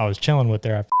I was chilling with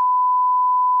there.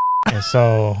 And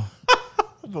so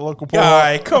The local pool.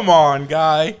 Guy, come on,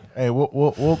 guy. Hey,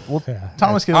 we'll Yeah.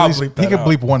 Thomas can I'll at least, bleep he that can out.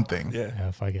 bleep one thing. Yeah.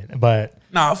 yeah, fuck it. But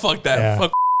Nah, fuck that. Yeah.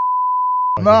 Fuck.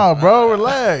 Nah, bro,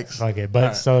 relax. fuck it. But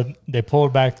Alright. so they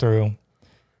pulled back through,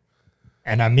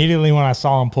 and immediately when I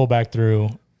saw them pull back through,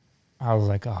 I was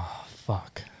like, oh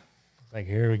fuck. Like,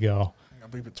 here we go. I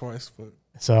bleep it twice, but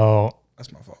So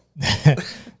that's my fault.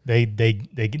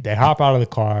 they hop out of the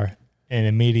car, and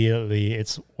immediately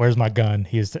it's, where's my gun?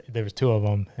 There was 2 of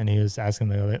them, and he was asking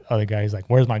the other guy, he's like,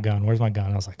 where's my gun? Where's my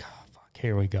gun? I was like, oh fuck,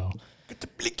 here we go. Get the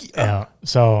blicky Yeah. up.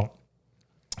 So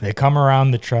they come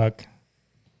around the truck.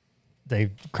 They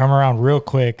come around real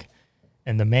quick,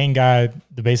 and the main guy,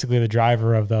 basically the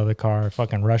driver of the other car,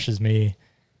 fucking rushes me,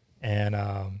 and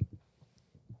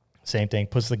same thing,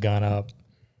 puts the gun up,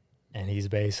 and he's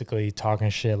basically talking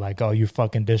shit like, "Oh, you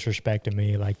fucking disrespected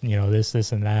me, like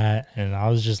this and that," and I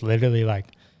was just literally like,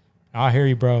 "I hear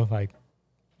you, bro. Like,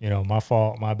 my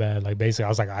fault, my bad." Like, basically, I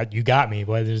was like, "You got me,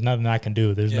 but there's nothing I can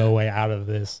do. There's no way out of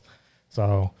this."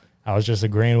 So I was just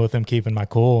agreeing with him, keeping my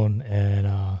cool,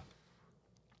 and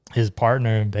his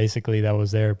partner, basically, that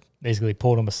was there, basically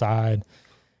pulled him aside,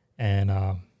 and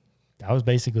that was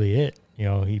basically it.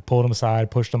 He pulled him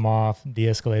aside, pushed him off,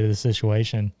 de-escalated the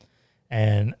situation,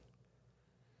 and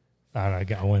I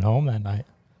went home that night.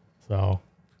 So,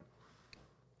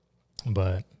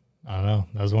 but I don't know.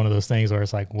 That was one of those things where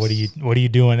it's like, what do you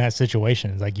do in that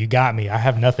situation? It's like, you got me. I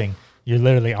have nothing. You're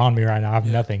literally on me right now. I have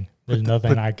nothing. There's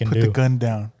nothing I can put do. the gun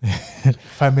down.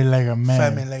 Fight me like a man.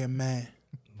 Fat man like a man.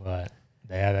 But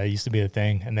yeah, that used to be the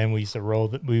thing. And then we used to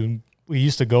roll. We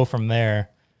used to go from there,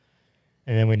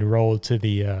 and then we'd roll to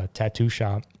the tattoo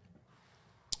shop,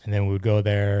 and then we would go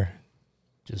there,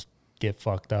 just get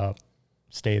fucked up,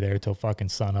 stay there till fucking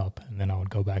sun up, and then I would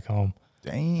go back home.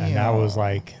 Damn. And that was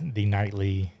like the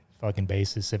nightly fucking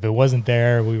basis. If it wasn't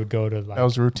there, we would go to like That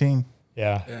was routine.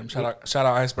 yeah. Damn, shout out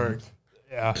Iceberg.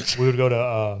 Yeah, we would go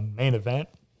to main event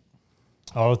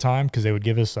all the time because they would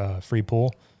give us a free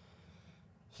pool.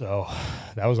 So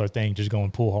that was our thing, just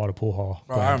going pool hall to pool hall.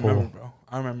 Bro, playing I remember, pool. bro.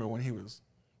 I remember when he was.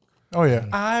 Oh yeah.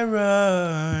 I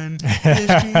run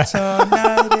the streets all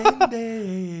night and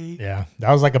day. Yeah,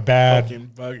 that was like a bad,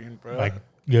 Fucking bugging, bro. like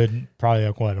good, probably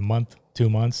like what, a month, 2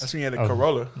 months. That's when you had a of-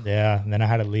 Corolla. Yeah, and then I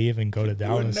had to leave and go to You in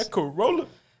Dallas. that Corolla.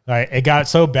 Like it got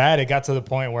so bad, it got to the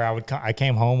point where I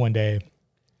came home one day,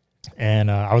 and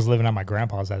I was living at my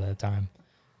grandpa's at that time,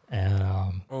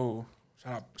 and Oh,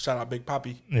 shout out Big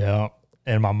Poppy. yeah,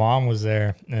 and my mom was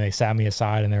there, and they sat me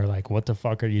aside, and they were like, "What the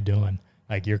fuck are you doing?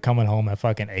 Like you're coming home at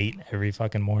fucking 8 every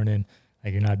fucking morning.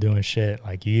 Like you're not doing shit.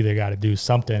 Like you either got to do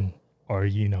something, or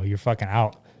you're fucking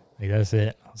out. Like that's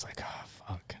it." I was like, "Oh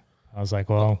fuck." I was like,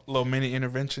 "Well." Little mini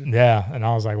intervention. Yeah. And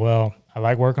I was like, well, I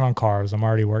like working on cars. I'm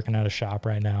already working at a shop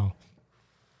right now.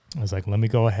 I was like, let me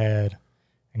go ahead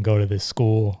and go to this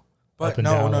school. But up in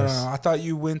no. Dallas. I thought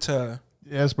you went to.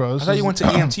 Yes, bro. I thought you went to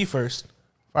EMT first.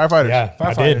 firefighters. Yeah,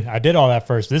 I Firefighter. did. I did all that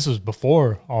first. This was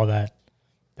before all that.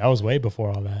 That was way before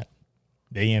all that.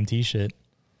 The EMT shit.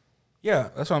 Yeah,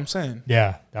 that's what I'm saying.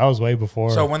 Yeah, that was way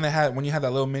before. So when you had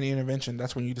that little mini intervention,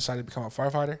 that's when you decided to become a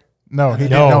firefighter. No, he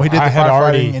did. No, No, he did I the had firefighting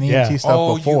already- and EMT yeah.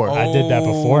 stuff before. I did that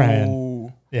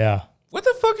beforehand. Yeah. What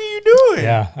the fuck are you doing?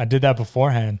 Yeah, I did that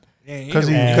beforehand. Because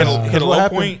he he hit a what low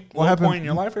happened? point, low point in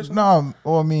your life or something. No,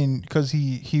 well, I mean, because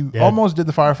he almost did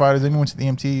the firefighters, then he went to the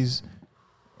EMTs,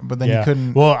 but then he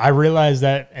couldn't. Well, I realized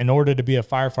that in order to be a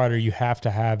firefighter, you have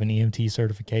to have an EMT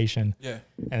certification. Yeah.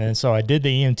 And then so I did the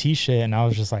EMT shit, and I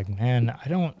was just like, man, I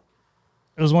don't.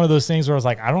 It was one of those things where I was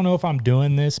like, I don't know if I'm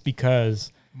doing this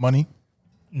because Money.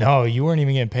 no, you weren't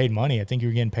even getting paid money. I think you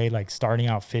were getting paid like starting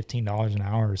out $15 an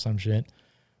hour or some shit.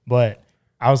 But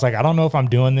I was like, I don't know if I'm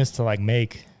doing this to like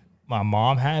make my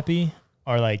mom happy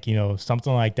or like, you know,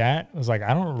 something like that. I was like,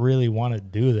 I don't really want to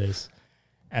do this.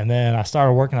 And then I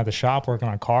started working at the shop, working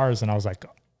on cars, and I was like,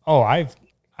 oh, I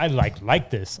like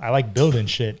this. I like building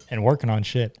shit and working on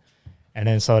shit. And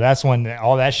then so that's when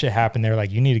all that shit happened. They're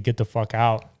like, you need to get the fuck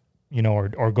out, you know,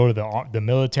 or go to the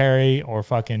military or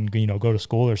fucking, you know, go to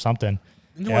school or something.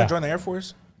 Didn't you want to join the Air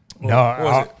Force? No, what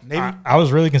was it? Navy? I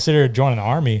was really considering joining the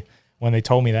Army when they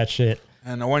told me that shit.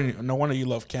 And no wonder you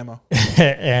love camo.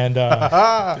 and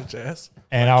Bitch ass.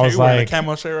 and I was You're wearing like, a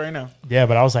camo shirt right now. yeah,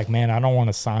 but I was like, man, I don't want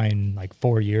to sign like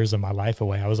 4 years of my life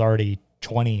away. I was already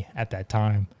 20 at that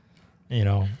time, you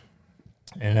know.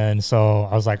 And then so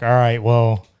I was like, all right,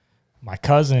 well, my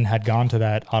cousin had gone to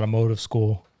that automotive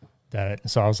school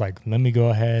so I was like, let me go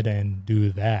ahead and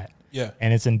do that. Yeah.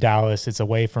 And it's in Dallas. It's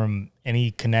away from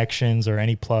any connections or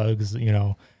any plugs, you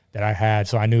know, that I had.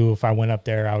 So I knew if I went up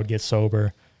there, I would get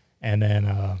sober and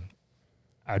then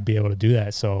I'd be able to do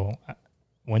that. So I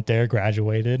went there,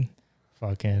 graduated,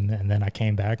 and then I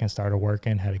came back and started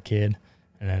working, had a kid,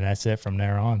 and then that's it from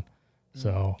there on.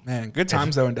 So Man, good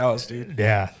times though in Dallas, dude.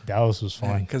 yeah, Dallas was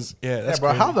fun. Because that's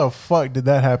Bro, crazy. how the fuck did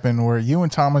that happen where you and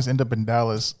Thomas end up in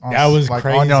Dallas on, That was like,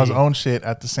 crazy. on y'all's own shit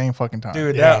at the same fucking time?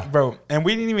 Dude, Yeah. bro, and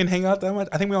we didn't even hang out that much.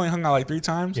 I think we only hung out like 3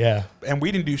 times. Yeah. And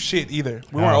we didn't do shit either.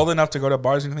 We No. weren't old enough to go to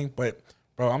bars or anything, but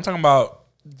bro, I'm talking about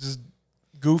just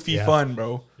goofy Yeah. fun,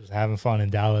 bro. Just having fun in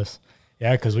Dallas.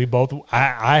 Yeah, because we both,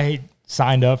 I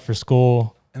signed up for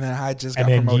school. And then I just got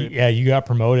And then promoted. you got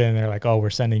promoted, and they're like, "Oh, we're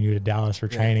sending you to Dallas for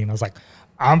training." And I was like,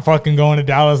 "I'm fucking going to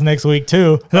Dallas next week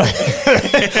too."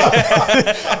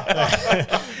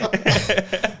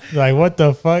 Like, what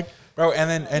the fuck, Bro,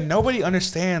 and nobody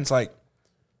understands like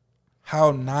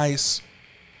how nice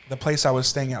the place I was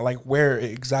staying at, like where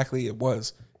exactly it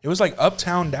was. It was like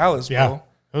uptown Dallas, bro. Yeah,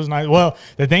 it was nice. Well,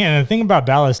 the thing about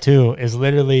Dallas too is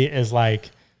like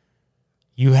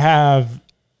you have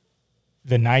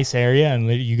the nice area and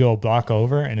you go a block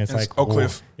over and it's like Oak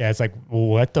Cliff. whoa. Yeah, it's like,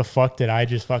 what the fuck did I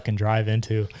just fucking drive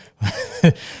into?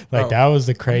 Bro, that was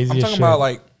the craziest I'm talking shit. about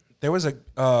like there was a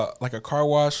car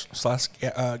wash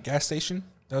 / gas station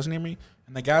that was near me,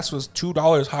 and the gas was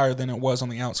 $2 higher than it was on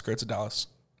the outskirts of Dallas.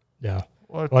 Yeah.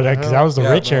 What Well, the because hell? that was the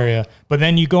Yeah, rich bro. area. But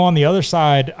then you go on the other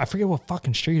side. I forget what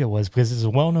fucking street it was because it's a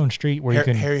well-known street where you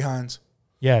can. Harry Hines.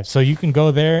 Yeah, so you can go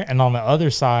there, and on the other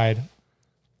side,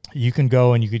 you can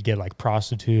go and you could get like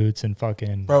prostitutes and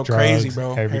fucking Bro, drugs, crazy,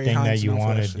 bro. everything Harry that Hines you known for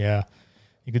that wanted. shit. Yeah,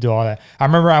 you could do all that. I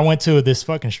remember I went to this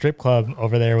fucking strip club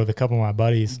over there with a couple of my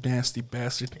buddies. Nasty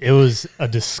bastard. It was a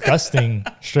disgusting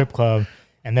strip club.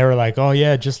 And they were like, "Oh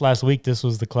yeah, just last week this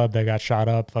was the club that got shot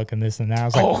up, fucking this and that." I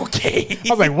was like, Okay. I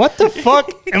was like, "What the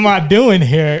fuck am I doing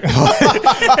here?"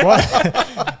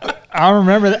 What?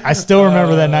 I still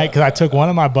remember that night because I took one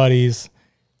of my buddies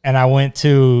and I went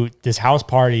to this house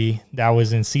party that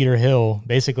was in Cedar Hill,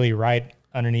 basically right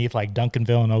underneath like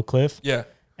Duncanville and Oak Cliff. Yeah.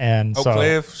 And Oak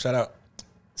Cliff, shout out.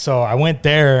 so I went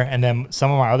there, and then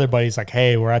some of my other buddies like,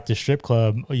 "Hey, we're at the strip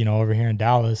club, you know, over here in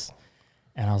Dallas."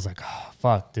 And I was like, "Oh,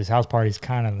 fuck, this house party's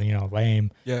kind of, you know,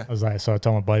 lame." Yeah. I was like, so I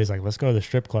told my buddies like, "Let's go to the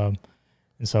strip club."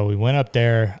 And so we went up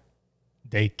there.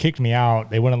 They kicked me out.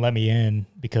 They wouldn't let me in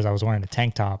because I was wearing a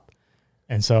tank top.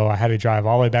 And so I had to drive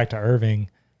all the way back to Irving,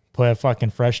 put a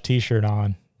fucking fresh t-shirt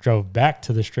on, drove back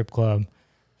to the strip club,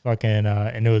 fucking,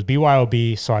 and it was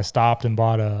BYOB. So I stopped and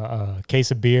bought a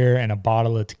case of beer and a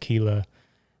bottle of tequila,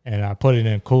 and I put it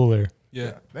in a cooler.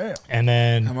 Yeah. Damn. And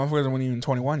then My motherfuckers weren't even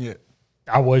 21 yet.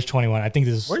 I was 21. I think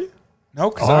this Were is, you? No,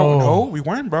 because Oh. no, we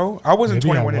weren't, bro. I wasn't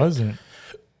maybe I 21 yet. wasn't.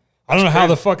 I don't know how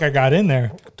the fuck I got in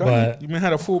there, but You been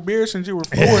had a full beer since you were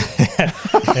 4.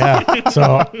 yeah.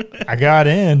 So I got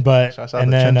in, but Shouts out and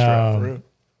to then Chin Strap, for real.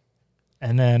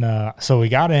 and then so we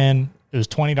got in. It was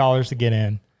 $20 to get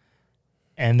in,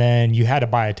 and then you had to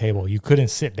buy a table. You couldn't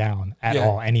sit down at Yeah.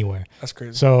 all anywhere. That's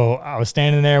crazy. So I was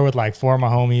standing there with like 4 of my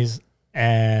homies,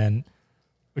 and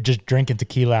we're just drinking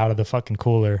tequila out of the fucking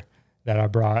cooler that I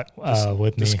brought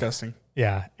with me. Disgusting.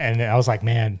 Yeah, and I was like,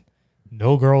 man,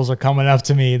 no girls are coming up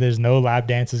to me. There's no lap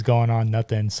dances going on,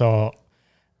 nothing. So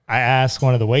I asked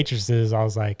one of the waitresses, I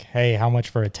was like, hey, how much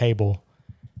for a table?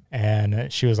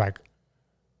 And she was like,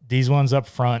 these ones up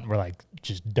front were like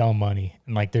just dumb money,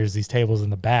 and like there's these tables in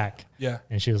the back. Yeah.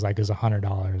 And she was like, it was $100, and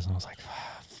I was like,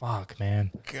 fuck,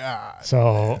 man. God. So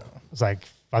I was like,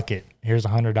 fuck it. Here's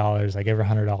 $100. I gave her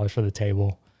 $100 for the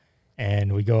table.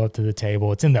 And we go up to the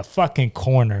table. It's in the fucking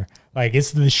corner. Like,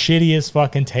 it's the shittiest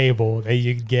fucking table that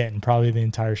you could get in probably the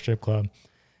entire strip club.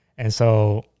 And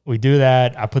so we do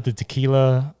that. I put the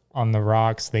tequila on the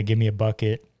rocks. They give me a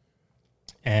bucket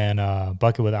and a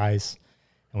bucket with ice.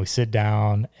 And we sit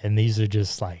down. And these are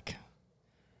just like,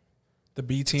 The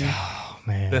B team. oh,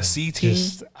 man. The C team.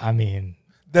 I mean,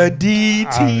 The D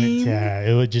team. yeah,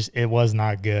 it was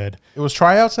not good. It was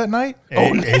tryouts that night.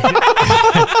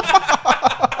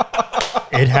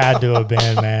 It had to have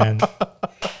been, man.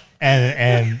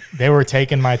 And they were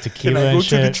taking my tequila Can I go and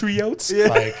to the shit. trios?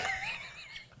 Like,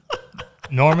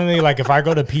 normally, like if I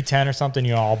go to P10 or something,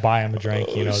 you know, I'll buy them a drink,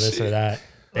 you know, this or that.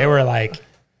 They were like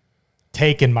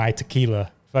taking my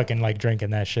tequila, fucking like drinking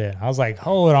that shit. I was like,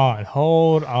 hold on.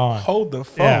 Hold the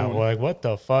phone. Yeah, well, like what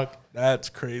the fuck? That's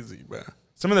crazy, bro.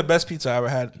 Some of the best pizza I ever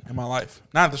had in my life.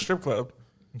 Not at the strip club.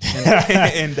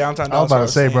 In downtown Dallas. I was about to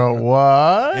say, bro,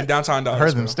 what? In downtown Dallas. I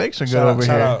heard them bro. steaks are good Shout out- over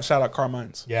shout here. Out, shout out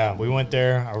Carmine's. Yeah, we went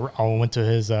there. I went to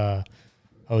his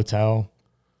hotel,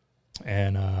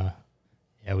 and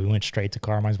yeah, we went straight to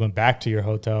Carmine's. Went back to your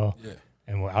hotel, Yeah.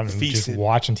 and I was just Feasted.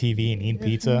 watching TV and eating If you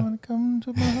pizza. wanna come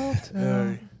to my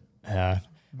hotel. Yeah,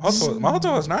 My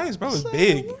hotel was nice, bro. It was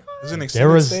big. It was an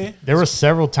extended stay. there were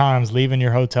several times leaving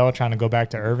your hotel trying to go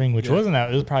back to Irving, which Yeah. wasn't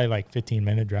that. It was probably like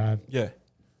 15-minute drive, Yeah.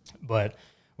 but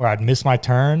where I'd miss my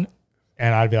turn,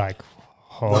 and I'd be like,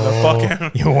 oh,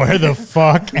 where the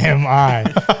fuck am I?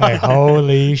 Like,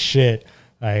 holy shit.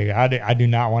 Like, I do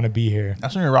not want to be here.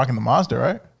 That's when you're rocking the Mazda,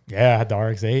 right? Yeah, I had the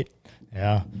RX-8.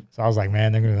 Yeah. So I was like,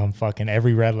 man, they're going to come fucking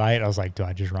every red light. I was like, do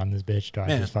I just run this bitch? Do I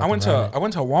Man, just fucking I went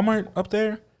run to a Walmart up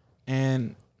there,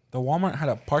 and the Walmart had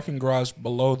a parking garage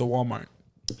below the Walmart.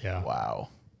 it? Yeah. Wow.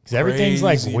 Because everything's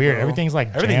like Crazy, weird. bro. Everything's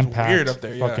like Everything's jam-packed. weird up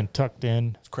there, yeah. Fucking tucked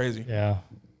in. It's crazy. Yeah.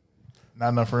 Not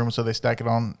enough room, so they stack it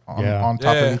on Yeah. on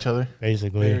top Yeah. of each other.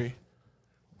 Basically. Very.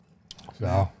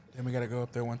 So, Then we gotta go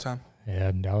up there one time.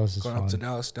 yeah, Dallas is Going fun. up to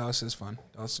Dallas. Dallas is fun.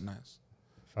 Dallas is nice.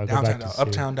 If I go Downtown back to Dallas, Cedar-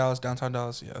 uptown Dallas, downtown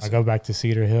Dallas. Yes. I go back to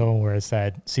Cedar Hill, where it's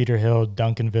that Cedar Hill,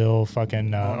 Duncanville,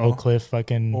 fucking Oh, no. Oak Cliff,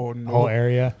 fucking Oh, no. whole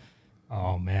area.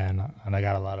 Oh, man. And I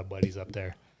got a lot of buddies up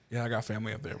there. Yeah, I got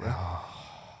family up there, bro.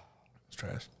 It's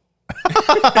trash.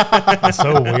 It's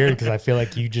so weird because I feel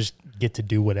like you just get to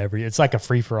do whatever. It's like a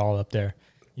free for all up there.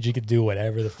 You just get to do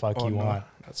whatever the fuck Oh, you no. want.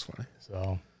 That's funny.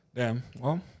 So Damn.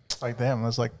 Well, It's like, damn,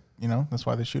 that's like, that's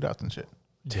why they shoot outs and shit.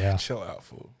 yeah, chill out,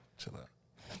 fool. Chill out.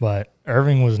 but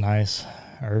Irving was nice.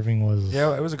 Irving was.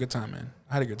 Yeah, it was a good time, man.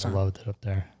 I had a good I time. loved it up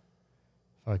there.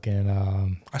 Fucking.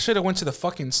 I should have went to the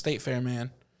fucking state fair, man.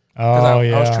 'Cause Oh I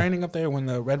was yeah. training up there when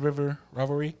the Red River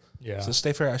rivalry. Yeah. So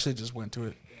state fair, I should have just went to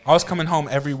it. I was coming home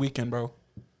every weekend, bro.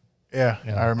 Yeah,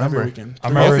 Yeah. I remember. Every weekend. I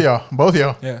Both remember- of y'all. Both of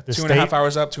y'all. Yeah, The 2.5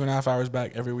 hours up, 2.5 hours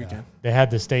back every weekend. They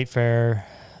had the state fair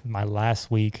my last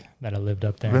week that I lived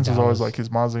up there. in Vince was always Dallas. like his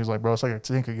Mazda. He's like, bro, it's like a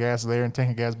tank of gas there and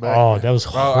tank of gas back. Oh, that was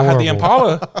Bro, horrible. I had the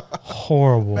Impala.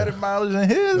 Horrible. Better mileage than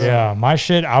his. Yeah, my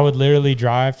shit, I would literally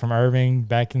drive from Irving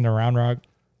back into Round Rock.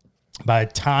 By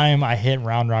the time I hit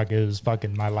Round Rock, it was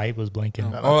fucking, my light was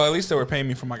blinking. Oh, at least they were paying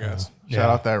me for my gas. Shout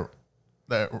out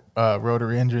that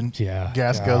rotary engine. Yeah.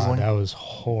 Gas God, guzzling. That was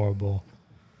horrible.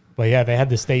 But yeah, they had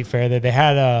the state fair there. They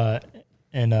had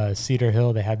in Cedar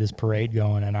Hill, they had this parade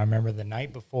going. And I remember the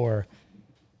night before,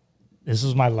 this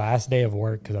was my last day of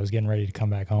work because I was getting ready to come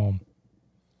back home.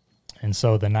 And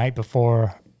so the night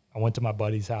before, I went to my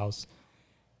buddy's house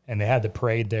and they had the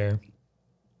parade there.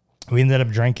 We ended up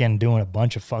drinking, doing a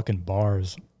bunch of fucking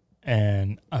bars.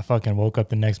 And I fucking woke up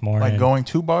the next morning. Like going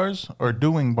to bars or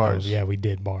doing bars? Yeah, we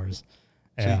did bars.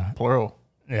 See, Yeah. plural.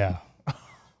 Yeah.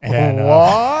 And,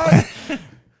 What?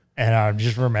 and I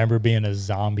just remember being a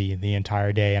zombie the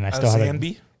entire day, and I still had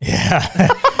Zanby?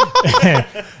 and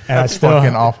I That's still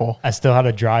fucking awful. I still had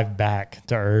to drive back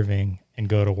to Irving and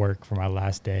go to work for my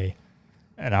last day.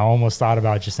 And I almost thought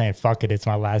about just saying, fuck it, it's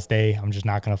my last day. I'm just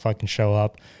not going to fucking show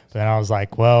up. But then I was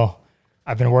like, well,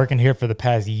 I've been working here for the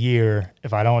past year.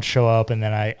 If I don't show up and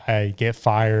then I get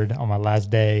fired on my last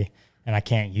day and I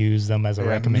can't use them as a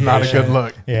recommendation. Not a good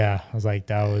look. Yeah. I was like,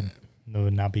 that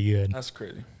would not be good. That's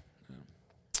crazy.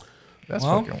 That's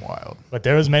Well, fucking wild. But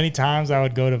there was many times I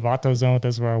would go to Vato Zone.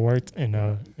 That's where I worked in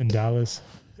Dallas.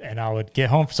 And I would get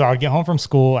home. So I would get home from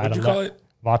school What'd at you call it?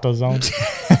 Vato Zone.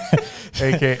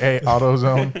 AKA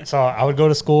AutoZone. So I would go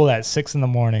to school at 6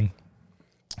 a.m.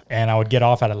 and I would get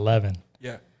off at 11.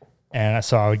 Yeah. And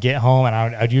so I would get home and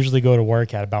I'd usually go to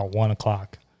work at about 1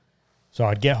 o'clock. So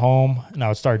I'd get home and I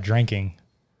would start drinking.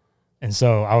 And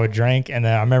so I would drink. And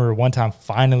then I remember one time,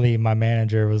 finally, my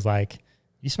manager was like,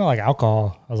 "You smell like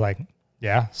alcohol." I was like,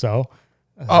 "Yeah, so."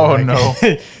 Oh, like, no.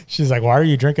 She's like, "Why are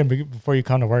you drinking before you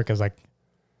come to work?" I was like,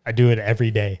 "I do it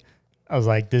every day." I was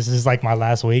like, "This is like my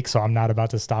last week, so I'm not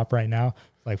about to stop right now."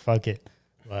 Like, fuck it.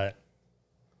 But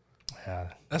yeah,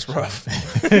 That's rough.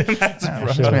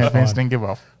 This should've man been Vince fun. didn't give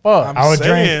a fuck. I would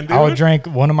saying, drink. I would dude. drink.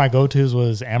 One of my go-tos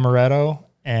was amaretto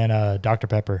and Dr.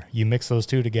 Pepper. You mix those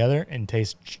two together and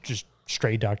taste just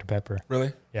straight Dr. Pepper.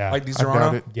 Really? Yeah. Like I doubt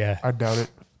DiSerrano? it. Yeah. I doubt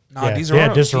it. Nah, Yeah. DiSerrano. Yeah,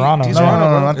 DiSerrano. DiSerrano, No, No,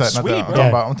 bro. not It's that. Not sweet, that. bro. Yeah.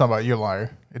 I'm talking about you're a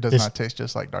liar. It does This- not taste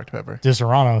just like Dr. Pepper.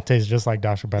 DiSerrano tastes just like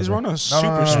Dr. Pepper. DiSerrano is No,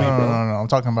 super no, sweet, no, bro. no. I'm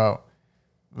talking about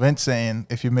Vince saying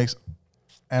if you mix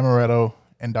amaretto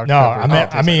and Dr. No, Pepper. I it mean,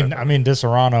 tastes I like mean, Dr. I mean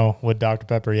DiSerrano with Dr.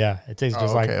 Pepper. Yeah, it tastes Pepper.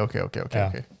 just Oh, like okay.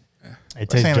 yeah. It it They're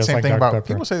tastes saying the just same like thing Dr. about Pepper.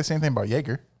 people say the same thing about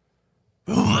Jaeger.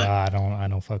 Nah, I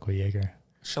don't fuck with Jaeger.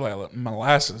 Shit like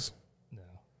molasses.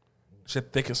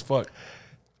 Shit thick as fuck.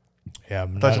 Yeah,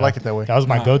 I thought you liked it that way. That was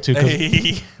my go-to because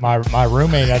Hey. my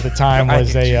roommate at the time I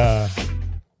was get a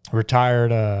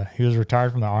retired. He was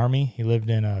retired from the army. He lived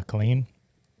in Killeen,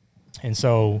 and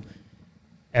so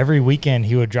every weekend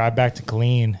he would drive back to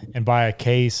Killeen and buy a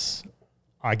case.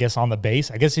 I guess on the base.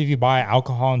 I guess if you buy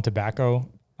alcohol and tobacco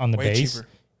on the Way base, cheaper.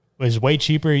 it was way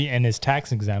cheaper and is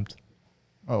tax exempt.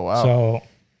 Oh wow. So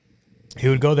he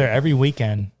would go there every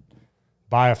weekend,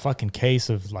 buy a fucking case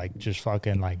of like just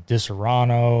fucking like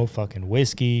DiSerrano, fucking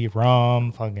whiskey,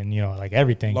 rum, fucking, you know, like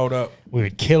everything. Load up. We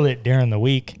would kill it during the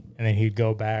week and then he'd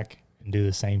go back and do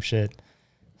the same shit.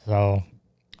 So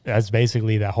that's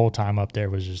basically that whole time up there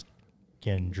was just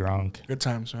getting drunk. Good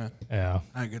times, man. Yeah.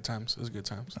 I had good times. It was good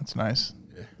times. That's nice.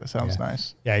 Yeah. That sounds Yeah.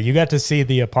 nice. Yeah. You got to see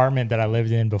the apartment that I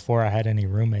lived in before I had any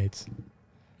roommates.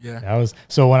 Yeah. That was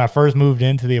so when I first moved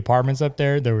into the apartments up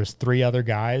there was 3 other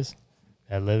guys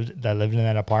that lived in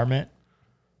that apartment,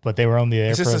 but they were only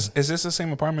there Is for this the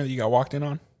same apartment that you got walked in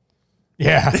on?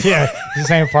 yeah, it's the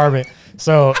same apartment.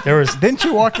 So there was Didn't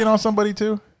you walk in on somebody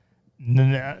too?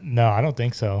 no, I don't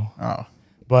think so. Oh.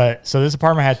 But so this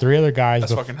apartment had 3 other guys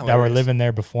That's fucking that were hilarious. living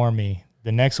there before me.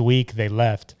 The next week they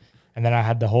left, and then I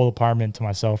had the whole apartment to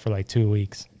myself for like 2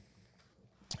 weeks.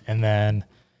 And then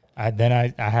I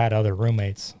had other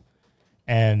roommates,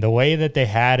 and the way that they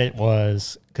had it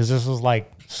was because this was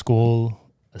like school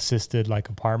assisted like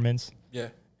apartments, Yeah.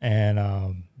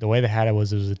 and the way they had it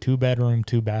was a 2-bedroom,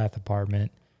 2-bath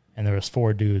apartment, and there was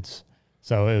 4 dudes.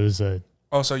 So it was a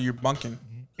Oh, so you're bunking.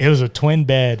 twin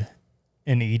bed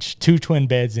in each, 2 twin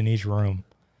beds in each room.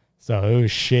 So it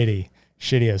was shitty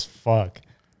as fuck.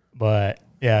 But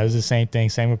yeah, it was the same thing,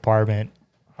 same apartment.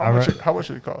 How much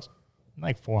did it cost?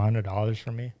 Like $400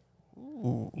 for me.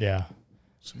 Ooh. Yeah.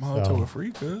 My hotel was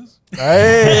free, cuz.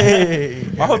 Hey.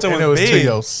 My hotel And was it was big. to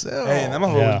yourself. Hey, that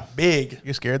hotel Yeah. was big.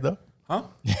 You scared though? Huh?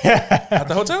 At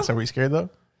the hotel? So were you scared though?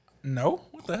 No.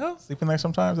 What the hell? Sleeping there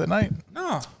sometimes at night?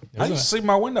 No. I used to sleep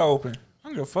my window open. I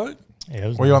don't give a fuck. Yeah, it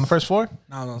was Were you on the nice. first floor?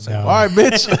 No, I was on the No. second. All right,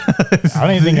 bitch. I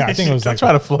don't even think, I think it was Don't like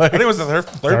try to I flex. think it was the third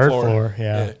third floor. floor. Yeah.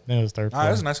 Yeah. I think it was third Nah, floor.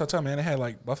 it was a nice hotel, man. They had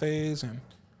like buffets and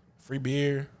free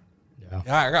beer. Yeah.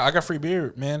 Yeah, I got free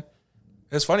beer, man.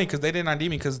 It's funny because they didn't ID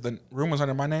me because the room was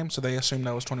under my name, so they assumed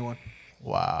I was 21.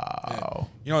 Wow.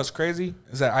 You know what's crazy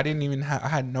is that I didn't even I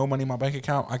had no money in my bank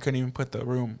account. I couldn't even put the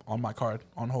room on my card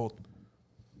on hold.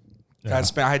 Yeah.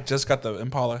 I had just got the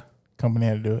Impala. Company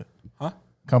had to do it. Huh?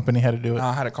 Company had to do it.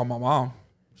 I had to call my mom.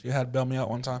 She had to bail me out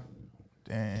one time.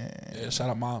 Damn. Yeah, shout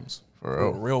out moms. For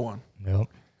real. Real one. Yep.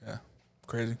 Yeah,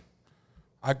 crazy.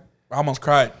 I almost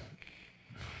cried.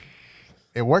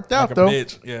 It worked out Like a though.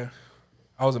 bitch. Yeah.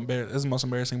 I was embarrassed. This is the most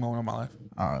embarrassing moment of my life.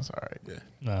 Oh, that's all right. Yeah.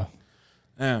 No.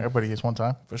 Damn. Everybody gets one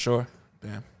time. For sure.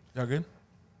 Damn. Y'all good?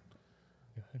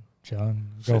 Chilling.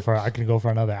 I can go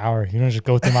for another hour. You know, just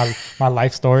go through my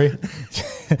life story.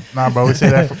 Nah, bro. We say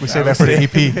that. For the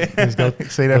EP. Just go,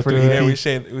 Say that go for through the it.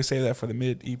 Yeah, EP. we say that for the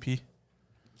mid EP.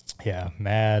 Yeah,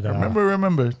 mad.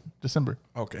 Remember. December.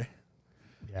 Okay.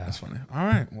 Yeah, That's funny. All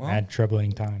right. Well. mad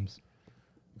troubling times.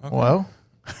 Okay. Well,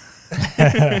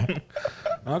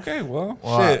 Okay. Well.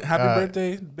 Well, Shit. Happy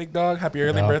birthday, big dog. Happy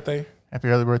early Yeah. birthday. happy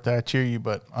early birthday. I cheer you,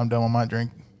 but I'm done with my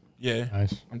drink. Yeah.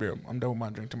 Nice. I'm done with my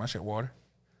drink to my shit water.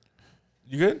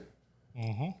 You good?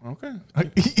 Mm-hmm.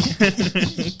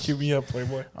 Okay. Keep me up,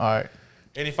 Playboy. All right.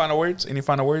 Any final words? Any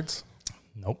final words?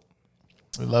 Nope.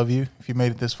 We love you. If you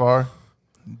made it this far,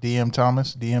 DM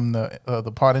Thomas, DM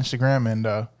the pod Instagram, and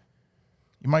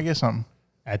you might get something,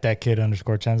 At that kid _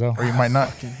 Chenzo or you might not.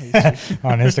 Fucking hate you.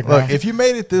 on Instagram. Look, if you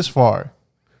made it this far,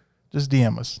 just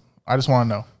DM us. I just want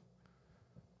to know.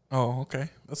 Oh, okay.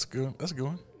 That's good. That's a good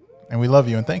one. And we love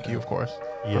you and thank you, of course,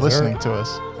 Yes, for listening sir. to us.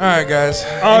 All right, guys.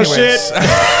 Oh, shit.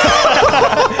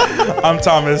 I'm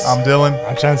Thomas. I'm Dylan.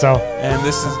 I'm Chenzo. And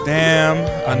this is Damn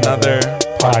Another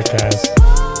Podcast.